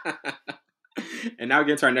 And now we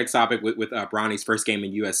get to our next topic with Bronny's first game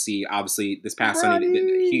in USC. Obviously, this past Sunday,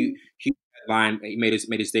 the huge headline. He made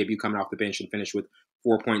his debut coming off the bench and finished with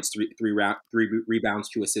 4 points, three rebounds,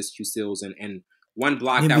 2 assists, 2 steals, and 1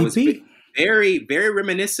 block MVP. That was very, very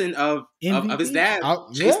reminiscent of his dad.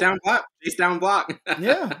 Chase down block.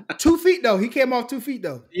 Yeah. 2 feet though. He came off 2 feet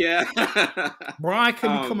though. Yeah. Bron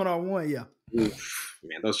could be coming on 1. Yeah. Oof.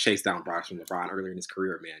 Man, those chase down blocks from LeBron earlier in his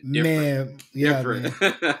career, man. Different.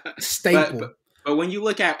 Staple. But when you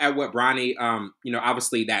look at what Bronny,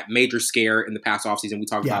 obviously that major scare in the past offseason, we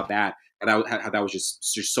talked about that, how that was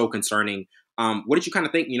just so concerning. What did you kind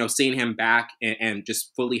of think, seeing him back and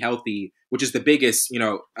just fully healthy, which is the biggest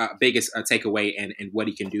takeaway and what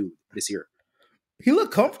he can do this year? He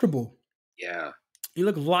looked comfortable. Yeah. He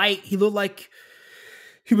looked light. He looked like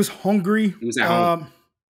he was hungry. He was at home.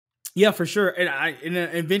 Yeah, for sure. And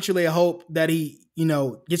eventually I hope that he,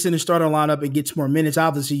 gets in the starter lineup and gets more minutes.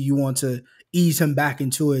 Obviously, you want to ease him back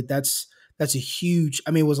into it. That's a huge,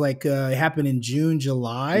 it was like it happened in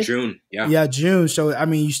July. June, yeah. Yeah, June. So,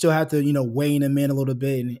 you still have to, weigh him in a little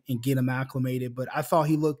bit and get him acclimated. But I thought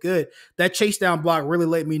he looked good. That chase down block really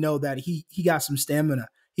let me know that he got some stamina.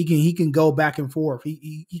 He can go back and forth.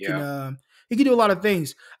 He can do a lot of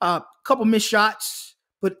things. A couple missed shots.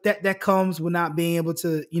 But that comes with not being able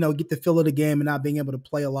to, get the feel of the game and not being able to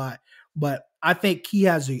play a lot. But I think he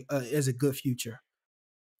has a good future.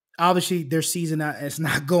 Obviously, their season is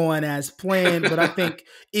not going as planned, but I think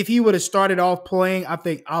if he would have started off playing, I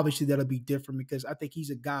think obviously that'll be different because I think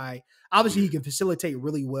he's a guy. Obviously, he can facilitate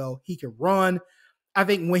really well. He can run. I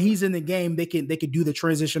think when he's in the game, they can do the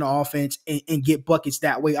transitional offense and get buckets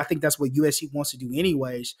that way. I think that's what USC wants to do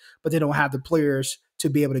anyways, but they don't have the players to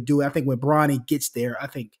be able to do it. I think when Bronny gets there, I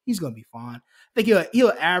think he's going to be fine. I think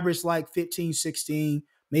he'll average like 15, 16,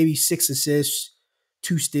 maybe 6 assists,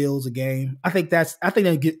 2 steals a game. I think that's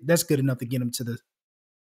good enough to get him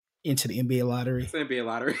into the NBA lottery. It's the NBA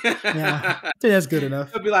lottery. Yeah, I think that's good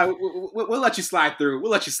enough. He'll be like, we'll let you slide through.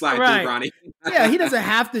 We'll let you slide through, Bronny. Yeah, he doesn't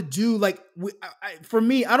have to do for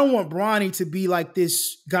me, I don't want Bronny to be like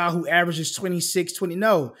this guy who averages 26, 20.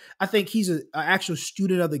 No, I think he's an actual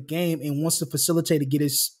student of the game and wants to facilitate to get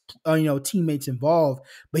his teammates involved.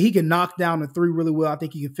 But he can knock down the 3 really well. I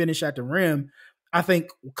think he can finish at the rim. I think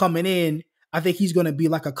coming in, I think he's going to be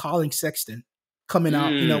like a Colin Sexton coming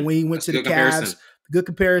out, when he went to the Cavs. Good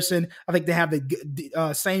comparison. I think they have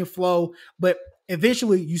the same flow, but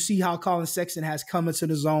eventually you see how Colin Sexton has come into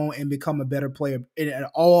the zone and become a better player and an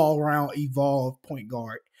all-around evolved point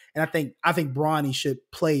guard. And I think Bronny should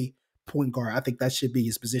play point guard. I think that should be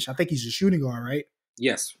his position. I think he's a shooting guard, right?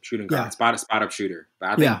 Yes, shooting guard, spot up shooter.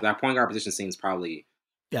 But I think that point guard position seems probably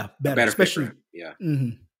better especially. Yeah,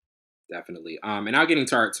 definitely. And now getting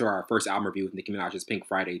to our first album review with Nicki Minaj's Pink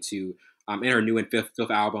Friday 2. In her new and fifth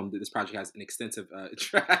album, this project has an extensive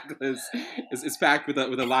track list. It's packed with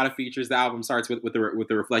a lot of features. The album starts with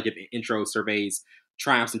the reflective intro, surveys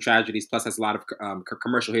triumphs and tragedies, plus has a lot of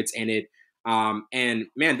commercial hits in it. And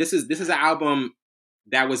man, this is an album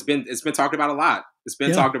that it's been talked about a lot. It's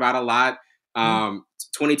been talked about a lot.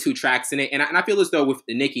 22 tracks in it, and I feel as though with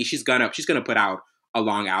Nicki, she's gonna put out a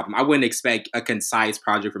long album. I wouldn't expect a concise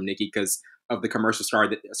project from Nicki because of the commercial star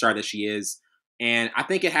that she is. And I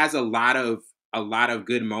think it has a lot of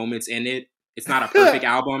good moments in it. It's not a perfect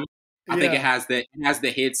album. I think it has the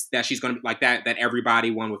hits that she's going to be like that everybody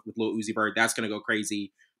won with Lil Uzi Vert. That's going to go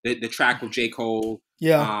crazy. The track with J. Cole.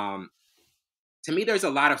 Yeah. To me, there's a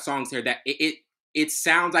lot of songs here that it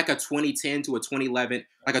sounds like a 2010 to a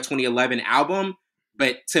 2011 album,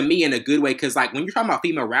 but to me in a good way. Because like when you're talking about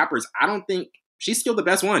female rappers, I don't think she's still the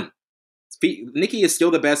best one. Nicki is still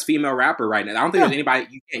the best female rapper right now. I don't think there's anybody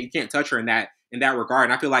you can't touch her in that regard.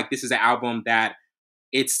 And I feel like this is an album that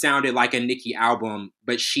it sounded like a Nicki album,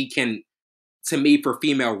 but she can, to me, for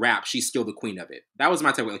female rap, she's still the queen of it. That was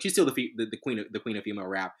my takeaway. Like she's still the queen of female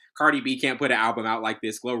rap. Cardi B can't put an album out like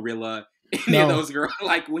this. Glorilla, any of those girls.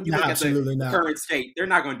 Like when you look at the current state, they're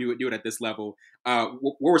not going to do it at this level.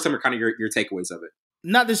 What were some of kind of your takeaways of it?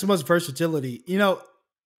 not this much versatility.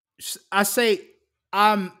 I say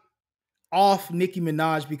I'm off Nicki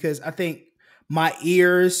Minaj because I think my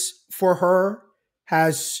ears for her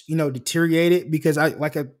has deteriorated because I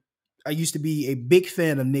used to be a big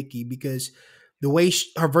fan of Nicki because the way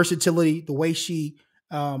her versatility, the way she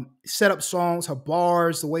set up songs, her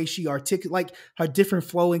bars, the way she articulate, like her different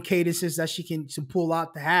flowing cadences that she can to pull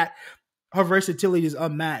out the hat. Her versatility is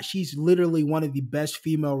unmatched. She's literally one of the best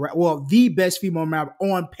the best female rapper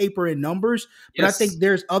on paper and numbers. But I think Yes.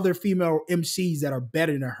 there's other female MCs that are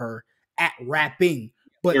better than her at rapping.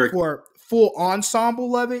 But Eric, for full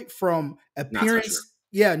ensemble of it, from not touch her. appearance,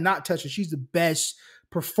 yeah, not touch her. She's the best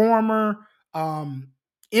performer,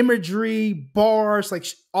 imagery, bars, like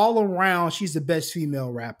all around. She's the best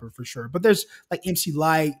female rapper for sure. But there's like MC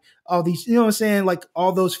Light, all these, you know what I'm saying? Like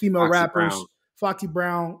all those female Foxy rappers, Brown. Foxy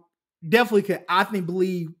Brown definitely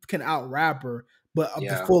believe can out rap her, but of the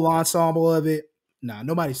Yeah. full ensemble of it, nah,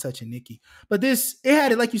 nobody's touching Nicki. But it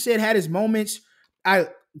had it, like you said, had its moments. I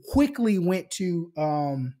quickly went to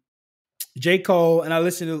J. Cole and I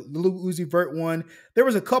listened to the Lil Uzi Vert one. There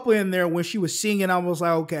was a couple in there when she was singing, I was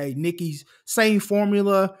like, okay, Nicki's same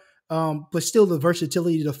formula, but still the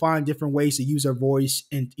versatility to find different ways to use her voice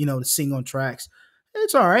and to sing on tracks.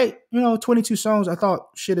 It's all right. 22 songs I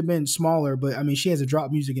thought should have been smaller, but I mean, she hasn't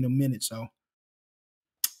dropped music in a minute, so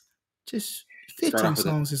just 15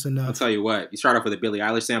 songs is enough. I'll tell you what, you start off with a Billie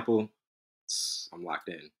Eilish sample, I'm locked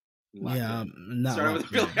in. I'm not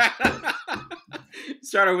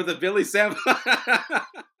start off with a Billie sample.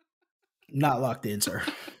 Not locked in, sir.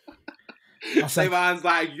 Savon's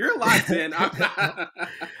like, you're locked in. I'm not.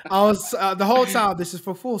 I was the whole time. This is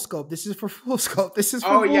for full scope. This is for full scope. This is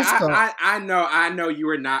for full scope. I know you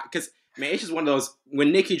were not, because man, it's just one of those.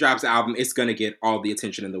 When Nicki drops the album, it's gonna get all the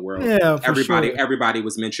attention in the world. Yeah, for sure. Everybody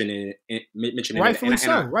was mentioning it. Rightfully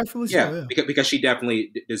so. Rightfully so. Yeah, because she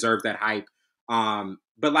definitely deserves that hype.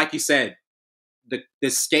 But like you said, the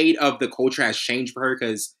state of the culture has changed for her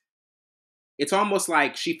because it's almost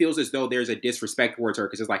like she feels as though there's a disrespect towards her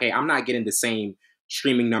because it's like, hey, I'm not getting the same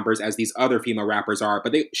streaming numbers as these other female rappers are.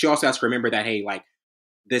 But she also has to remember that, hey, like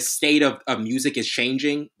the state of music is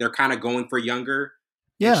changing. They're kind of going for younger.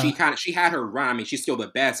 Yeah. And she had her run. I mean, she's still the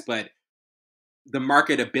best, but the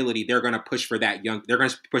marketability, they're going to push for that young. They're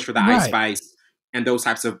going to push for the Ice Spice and those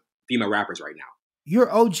types of female rappers right now.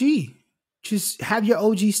 You're OG. Just have your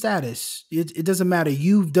OG status. It doesn't matter.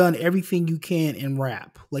 You've done everything you can in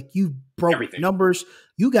rap. Like you broke numbers.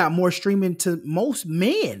 You got more streaming to most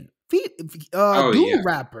men,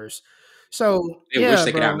 rappers. So they wish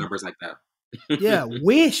they could have numbers like that. Yeah,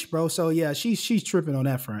 wish, bro. So yeah, she's tripping on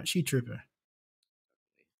that front. She tripping.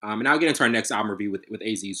 And I'll get into our next album review with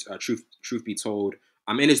AZ's Truth Be Told.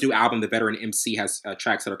 In his new album, the veteran MC has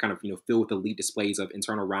tracks that are kind of filled with elite displays of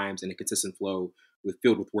internal rhymes and a consistent flow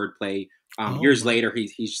filled with wordplay. Years later,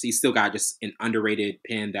 he's still got just an underrated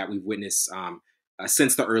pen that we've witnessed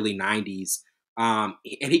since the early 90s. And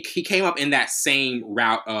he came up in that same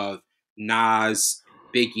route of Nas,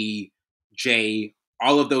 Biggie, Jay,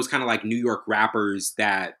 all of those kind of like New York rappers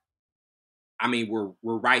that, I mean, we're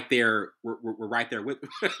right there. We're right there with.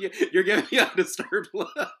 You're giving me a disturbed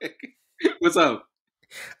look. What's up?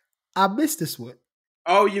 I missed this one.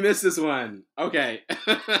 Oh, you missed this one. Okay.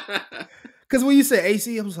 Because when you said AZ,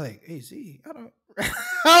 I was like, AZ? I don't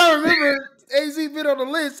remember AZ been on the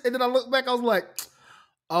list. And then I look back, I was like,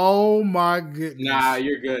 oh my goodness. Nah,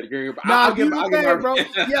 you're good. Nah, do your thing, bro.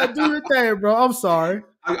 Yeah, do your thing, bro. I'm sorry.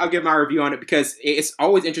 I'll give my review on it because it's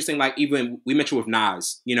always interesting. Like even we mentioned with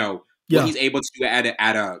Nas, what he's able to do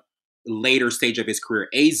at a later stage of his career.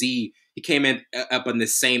 AZ, he came in up in the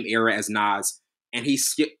same era as Nas, and he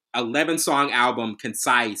skipped 11-song album,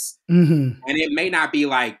 concise, and it may not be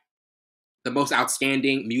like the most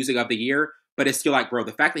outstanding music of the year, but it's still like, bro,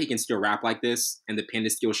 the fact that he can still rap like this and the pen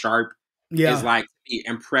is still sharp is like, he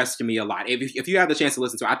impressed me a lot. If you have the chance to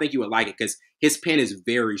listen to it, I think you would like it because his pen is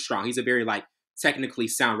very strong. He's a very like technically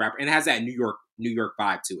sound rapper and has that New York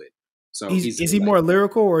vibe to it. So is he more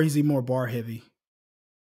lyrical or is he more bar heavy?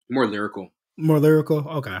 More lyrical. More lyrical?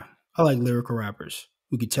 Okay. I like lyrical rappers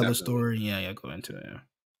who can tell a story. Yeah, go into it. Yeah.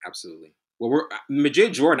 Absolutely. Well,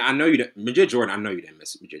 Majid Jordan. I know you didn't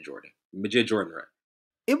miss Majid Jordan. Majid Jordan, right?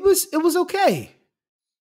 It was okay.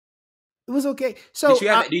 It was okay. So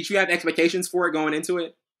did you have expectations for it going into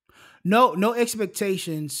it? No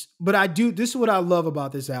expectations. But I do. This is what I love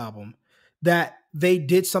about this album, that they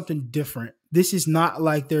did something different. This is not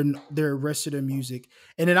like their rest of their music.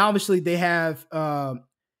 And then obviously they have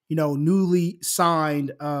newly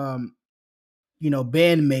signed bandmate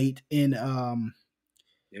in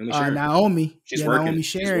Naomi. She's Naomi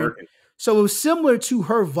Sharon. So it was similar to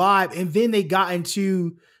her vibe. And then they got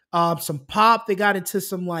into some pop. They got into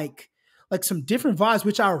some like some different vibes,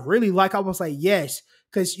 which I really like. I was like, yes.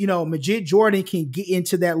 Because, Majid Jordan can get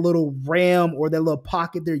into that little RAM or that little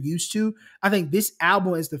pocket they're used to. I think this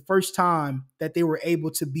album is the first time that they were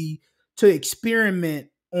able to experiment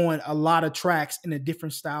on a lot of tracks in the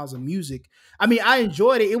different styles of music. I mean, I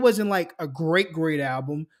enjoyed it. It wasn't like a great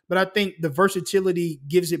album, but I think the versatility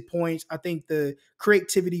gives it points. I think the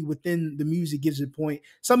creativity within the music gives it point.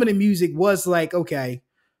 Some of the music was like, okay,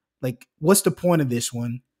 like what's the point of this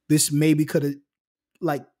one? This maybe could have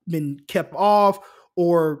like been kept off,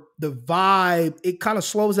 or the vibe, it kind of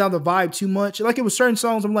slows down the vibe too much. Like it was certain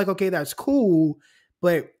songs, I'm like, okay, that's cool,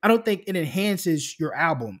 but I don't think it enhances your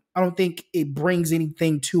album. I don't think it brings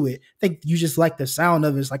anything to it. I think you just like the sound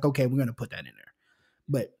of it. It's like, okay, we're going to put that in there.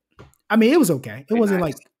 But I mean, it was okay. It wasn't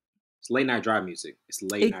like... It's late night drive music. It's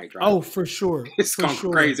late night drive. Oh, for sure. It's going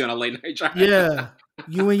crazy on a late night drive. Yeah.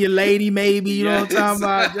 You and your lady, maybe, you know what I'm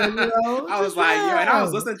talking about? I was like, and I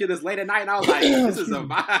was listening to this late at night, and I was like, this is a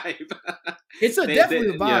vibe. It's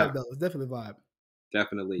definitely a vibe, though. It's definitely a vibe.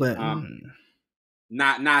 Definitely. But,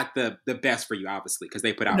 not the best for you, obviously, because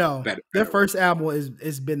they put out better. Their first album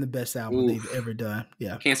has been the best album they've ever done.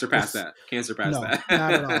 Yeah. Can't surpass that.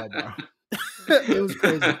 Not at all, bro. It was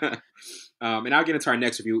crazy. And I'll get into our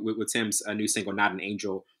next review with Tems' new single, Not an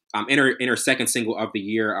Angel. In her second single of the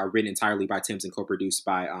year, written entirely by Tems and co-produced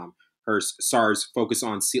by her SARS, focus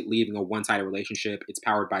on leaving a one-sided relationship. It's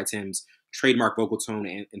powered by Tems' trademark vocal tone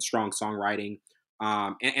and strong songwriting.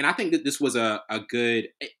 And I think that this was a good...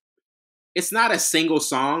 It's not a single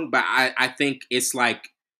song, but I think it's like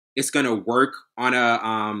it's going to work on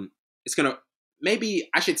a... it's going to... Maybe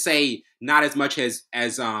I should say not as much as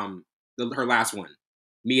her last one,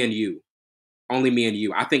 Me and You. Only Me and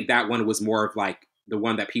You. I think that one was more of like the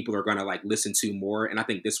one that people are gonna like listen to more, and I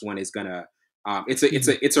think this one is gonna. It's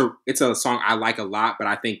a song I like a lot, but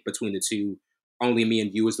I think between the two, Only Me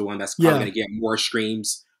and You is the one that's probably gonna get more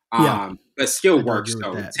streams. But still works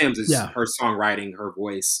though. Tems is her songwriting, her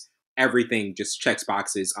voice, everything just checks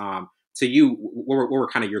boxes. To you, what were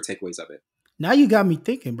kind of your takeaways of it? Now you got me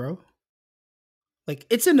thinking, bro. Like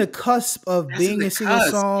it's in the cusp of being a single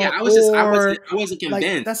song. Yeah, I wasn't convinced.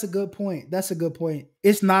 Like, that's a good point.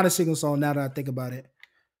 It's not a single song now that I think about it.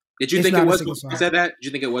 Did you think it was? You said that? Did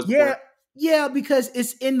you think it was? Yeah, yeah, because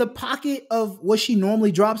it's in the pocket of what she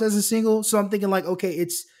normally drops as a single. So I'm thinking like, okay,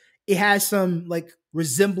 it has some like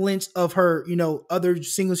resemblance of her, other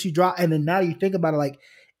singles she dropped, and then now you think about it, like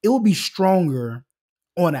it will be stronger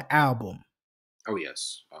on an album. Oh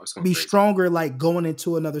yes, it's gonna be stronger like going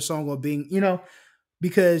into another song or being,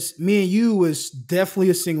 because Me and You was definitely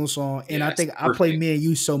a single song. And I think I play Me and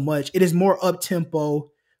You so much. It is more up tempo,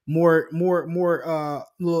 more,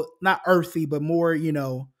 little, not earthy, but more,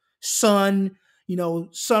 sun,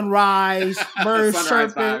 sunrise, birds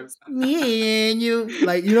chirping, Me and You.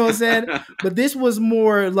 Like, you know what I'm saying? But this was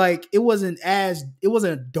more like, it wasn't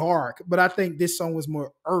dark, but I think this song was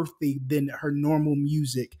more earthy than her normal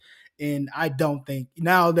music. And I don't think,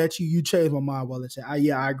 now that you changed my mind, Wellington, I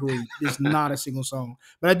agree. It's not a single song.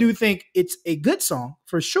 But I do think it's a good song,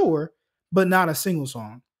 for sure, but not a single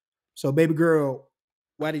song. So, baby girl,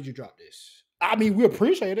 why did you drop this? I mean, we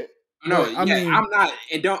appreciate it. No, I'm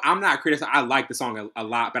not criticizing. I like the song a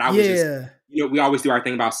lot, but I was just, we always do our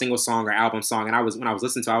thing about single song or album song. And when I was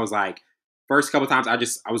listening to it, I was like, first couple times, I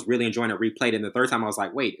was really enjoying it, replayed it. And the third time, I was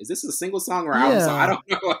like, wait, is this a single song or album song? I don't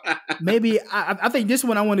know. Maybe, I think this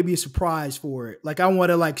one, I want to be surprised for it. Like, I want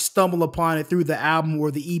to, like, stumble upon it through the album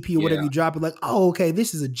or the EP or whatever you drop it. Like, oh, okay,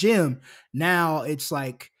 this is a gem. Now, it's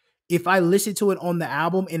like, if I listen to it on the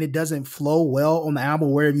album and it doesn't flow well on the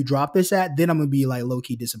album, wherever you drop this at, then I'm going to be, like,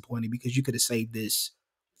 low-key disappointed because you could have saved this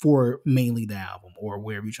for mainly the album or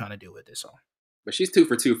wherever you're trying to do with this song. But she's 2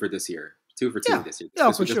 for 2 for this year. 2 for 2 this year.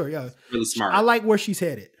 Yeah, for sure. Yeah, really smart. I like where she's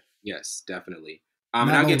headed. Yes, definitely. And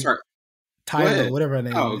I'll get to her. Tyler, whatever her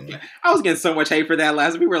name is. Okay. I was getting so much hate for that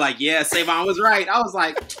last week. We were like, yeah, Savon was right. I was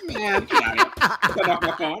like, man, get out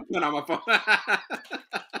of here. Put on my phone.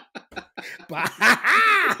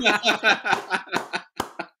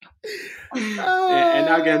 And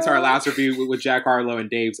now get into our last review with Jack Harlow and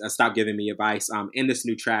Dave's Stop Giving Me Advice in this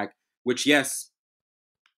new track, which, yes,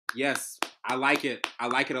 I like it. I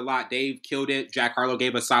like it a lot. Dave killed it. Jack Harlow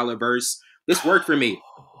gave a solid verse. This worked for me.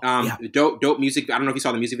 Dope music. I don't know if you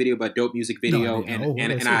saw the music video, but dope music video.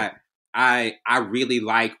 I really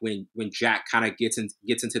like when Jack kind of gets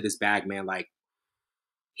into this bag, man. Like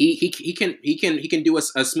he can do a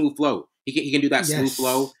smooth flow. He can do that smooth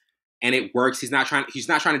flow, and it works. He's not trying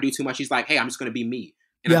to do too much. He's like, hey, I'm just gonna be me.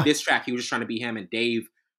 And on this track, he was just trying to be him. And Dave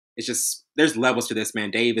it's just there's levels to this,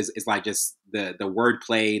 man. Dave is like just the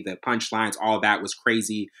wordplay, the punchlines, all that was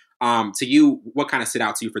crazy. To you, what kind of stood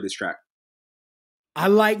out to you for this track? I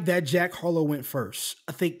like that Jack Harlow went first.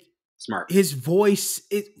 I think Smart. his voice,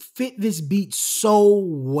 it fit this beat so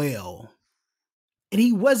well. And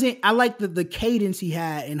he wasn't, I like the cadence he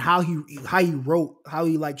had and how he wrote, how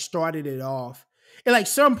he like started it off. And like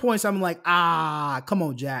some points I'm like, come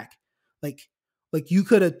on, Jack. Like you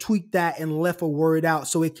could have tweaked that and left a word out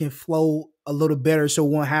so it can flow a little better, so it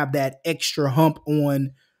won't have that extra hump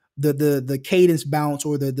on the cadence bounce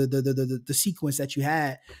or the sequence that you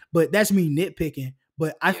had. But that's me nitpicking.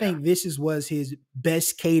 But I think this was his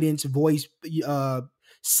best cadence voice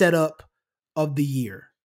setup of the year.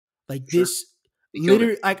 Like this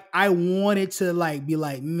literally, like I wanted to like be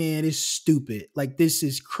like, man, it's stupid. Like this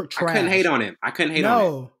is trash. I couldn't hate on him.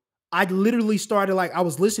 No, I literally started like I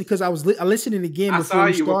was listening because I was listening again before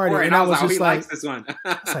we started, and I was just like, likes this one.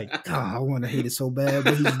 It's like, I want to hate it so bad,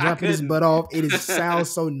 but he's rapping his butt off. It sounds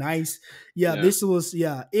so nice. This was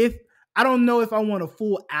If I don't know if I want a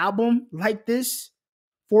full album like this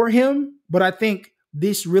for him, but I think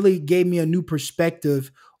this really gave me a new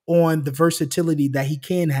perspective on the versatility that he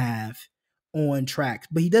can have on tracks.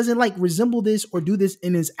 But he doesn't like resemble this or do this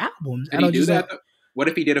in his albums. Did he do that? What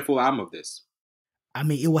if he did a full album of this? I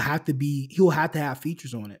mean, he'll have to have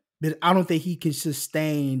features on it. But I don't think he can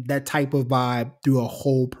sustain that type of vibe through a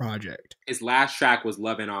whole project. His last track was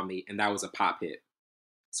Lovin' on Me, and that was a pop hit.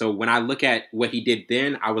 So when I look at what he did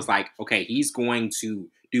then, I was like, okay, he's going to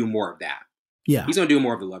do more of that. Yeah. He's going to do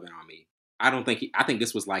more of the Lovin' on Me. I think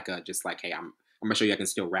this was like just like, hey, I'm going to show you I can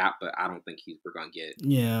still rap, but I don't think we're going to get.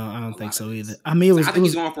 Yeah, I don't think so either. I mean, I think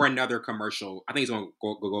he's going for another commercial. I think he's going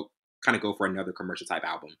to go for another commercial type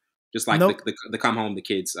album. Just like the Come Home, the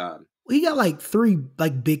Kids. He got like 3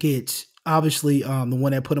 like big hits. Obviously, the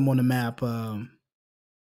one that put him on the map,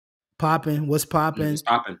 Poppin', What's Poppin'? What's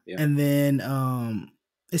Poppin', yeah. And then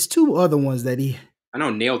it's 2 other ones that he. I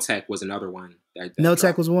know Nail Tech was another one. Nail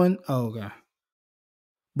Tech was one? Oh, okay.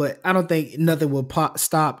 But I don't think nothing will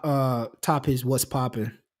top his What's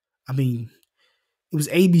Poppin'. I mean, it was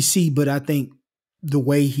ABC, but I think the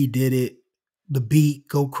way he did it, the beat,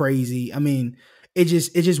 go crazy. I mean, it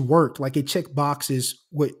just worked. Like it checked boxes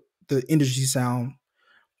with the industry sound.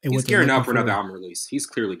 He's gearing up for another album release. He's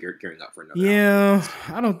clearly gearing up for another album. Yeah,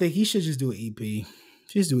 I don't think he should just do an EP.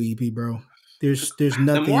 Just do an EP, bro. There's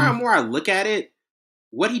nothing. The more I look at it,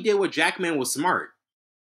 what he did with Jackman was smart.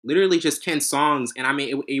 Literally just 10 songs, and I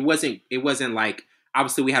mean, it wasn't like,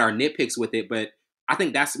 obviously we had our nitpicks with it, but I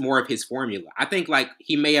think that's more of his formula. I think like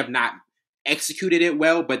he may have not executed it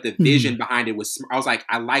well, but the vision behind it was. I was like,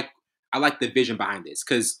 I like the vision behind this,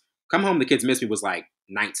 because Come Home, the Kids Miss Me was like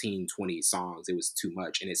 19, 20 songs. It was too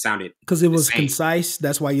much, and it sounded because it was concise.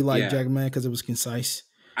 That's why you like Jackman, because it was concise.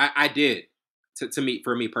 I did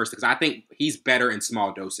for me personally, because I think he's better in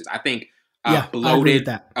small doses. I think a bloated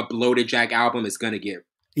Jack album is gonna get.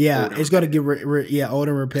 Yeah, it's going to get old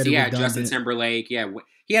and repetitive. Yeah, Justin Timberlake. Yeah,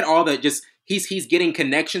 he had all the he's getting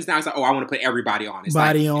connections now. He's like, oh, I want to put everybody on. It's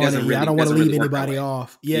body like, on it. Really, I don't want to leave anybody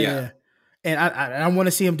off. Yeah. And I want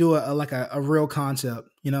to see him do a real concept.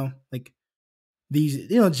 Like these,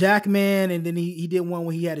 Jackman, and then he did one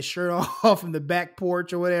when he had his shirt off in the back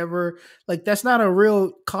porch or whatever. Like that's not a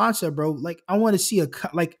real concept, bro. Like I want to see a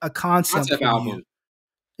concept album. You.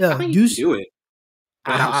 Yeah, I think you can do it.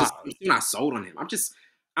 But I'm still not sold on him.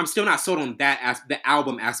 I'm still not sold on the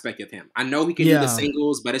album aspect of him. I know he can do the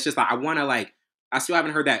singles, but it's just like I still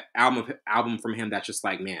haven't heard that album from him that's just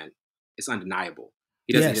like, man, it's undeniable.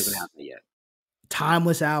 He doesn't have that yet.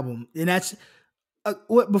 Timeless album, and that's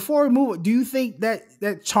before we move. Do you think that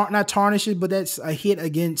not tarnish it, but that's a hit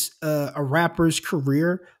against a rapper's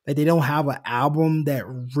career, that they don't have an album that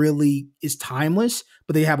really is timeless,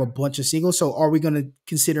 but they have a bunch of singles? So are we going to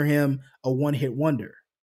consider him a one-hit wonder?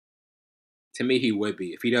 To me, he would be.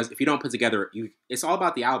 If you don't put together, it's all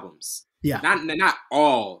about the albums. Yeah, not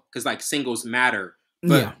all, because like singles matter.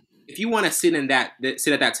 But if you want to sit at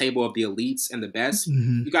that table of the elites and the best,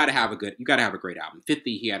 you got to have a great album.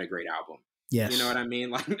 50, he had a great album. Yes, you know what I mean.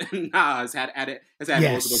 Like Nas had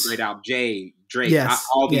multiple great albums. Jay, Drake,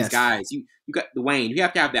 all these guys. You got the Wayne. You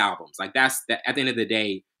have to have the albums. Like that's at the end of the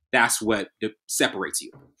day, that's what separates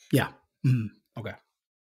you. Yeah. Mm-hmm. Okay.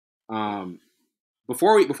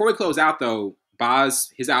 Before we close out though,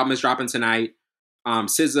 Boz, his album is dropping tonight.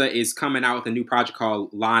 SZA is coming out with a new project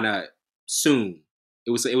called Lana soon.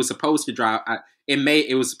 It was supposed to drop.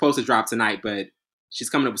 It was supposed to drop tonight, but she's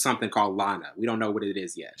coming up with something called Lana. We don't know what it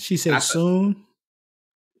is yet. She said soon.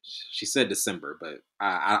 She said December, but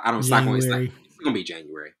I don't. It's not going to be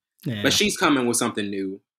January. Yeah. But she's coming with something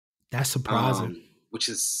new. That's surprising. which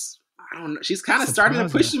is, I don't know. She's kind of starting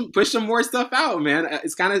to push some more stuff out, man.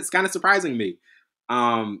 It's kind of surprising me.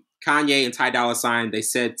 Kanye and Ty Dolla $ign, they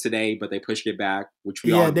said today, but they pushed it back, which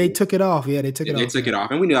we all knew. They took it off. Yeah, they took it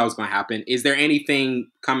off, and we knew that was going to happen. Is there anything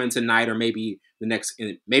coming tonight, or maybe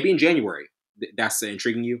maybe in January that's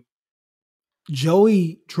intriguing you?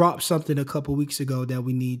 Joey dropped something a couple weeks ago that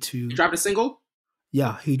we need to. He dropped a single?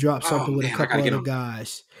 Yeah, he dropped something with a couple other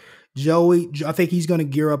guys. Joey, I think he's going to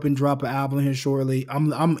gear up and drop an album here shortly.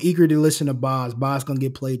 I'm eager to listen to Boz. Boz going to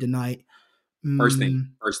get played tonight. First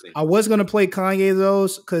thing. I was going to play Kanye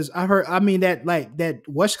those because that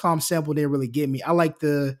Westcom sample didn't really get me. I like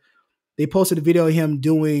they posted a video of him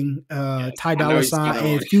doing Ty Dolla $ign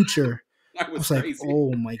and Future. That was crazy. Like,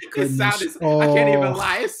 oh my goodness! I can't even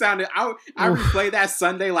lie. It sounded. I replayed that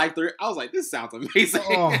Sunday like 3. I was like, this sounds amazing.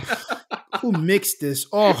 Who mixed this?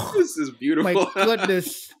 Oh, this is beautiful. My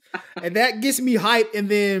goodness! And that gets me hyped. And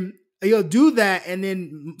then he'll do that. And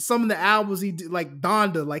then some of the albums he did, like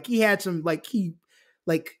Donda, like he had some, like he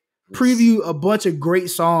preview a bunch of great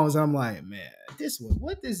songs. I'm like, man,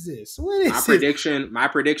 what is this? What is my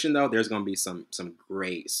prediction though? There's gonna be some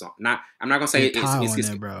great songs. I'm not gonna say it's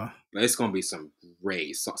bro. But it's gonna be some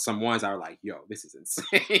great some ones that are like, yo, this is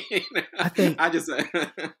insane. I think I just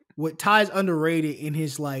what Ty's underrated in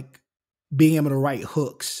his like being able to write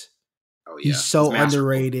hooks. Oh yeah, he's so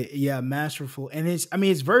underrated. Yeah, masterful. And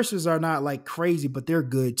his verses are not like crazy, but they're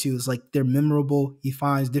good too. It's like they're memorable. He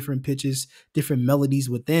finds different pitches, different melodies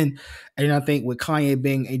within. And I think with Kanye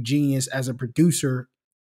being a genius as a producer,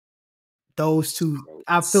 those two,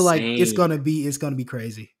 I feel like it's gonna be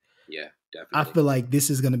crazy. Yeah, definitely. I feel like this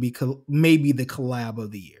is gonna be maybe the collab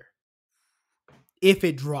of the year. If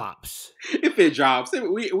it drops.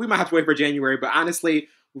 We might have to wait for January, but honestly,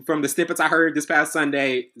 from the snippets I heard this past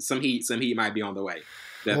Sunday, some heat might be on the way.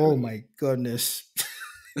 Definitely. Oh my goodness.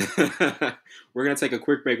 We're going to take a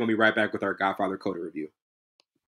quick break. We'll be right back with our Godfather Coda review.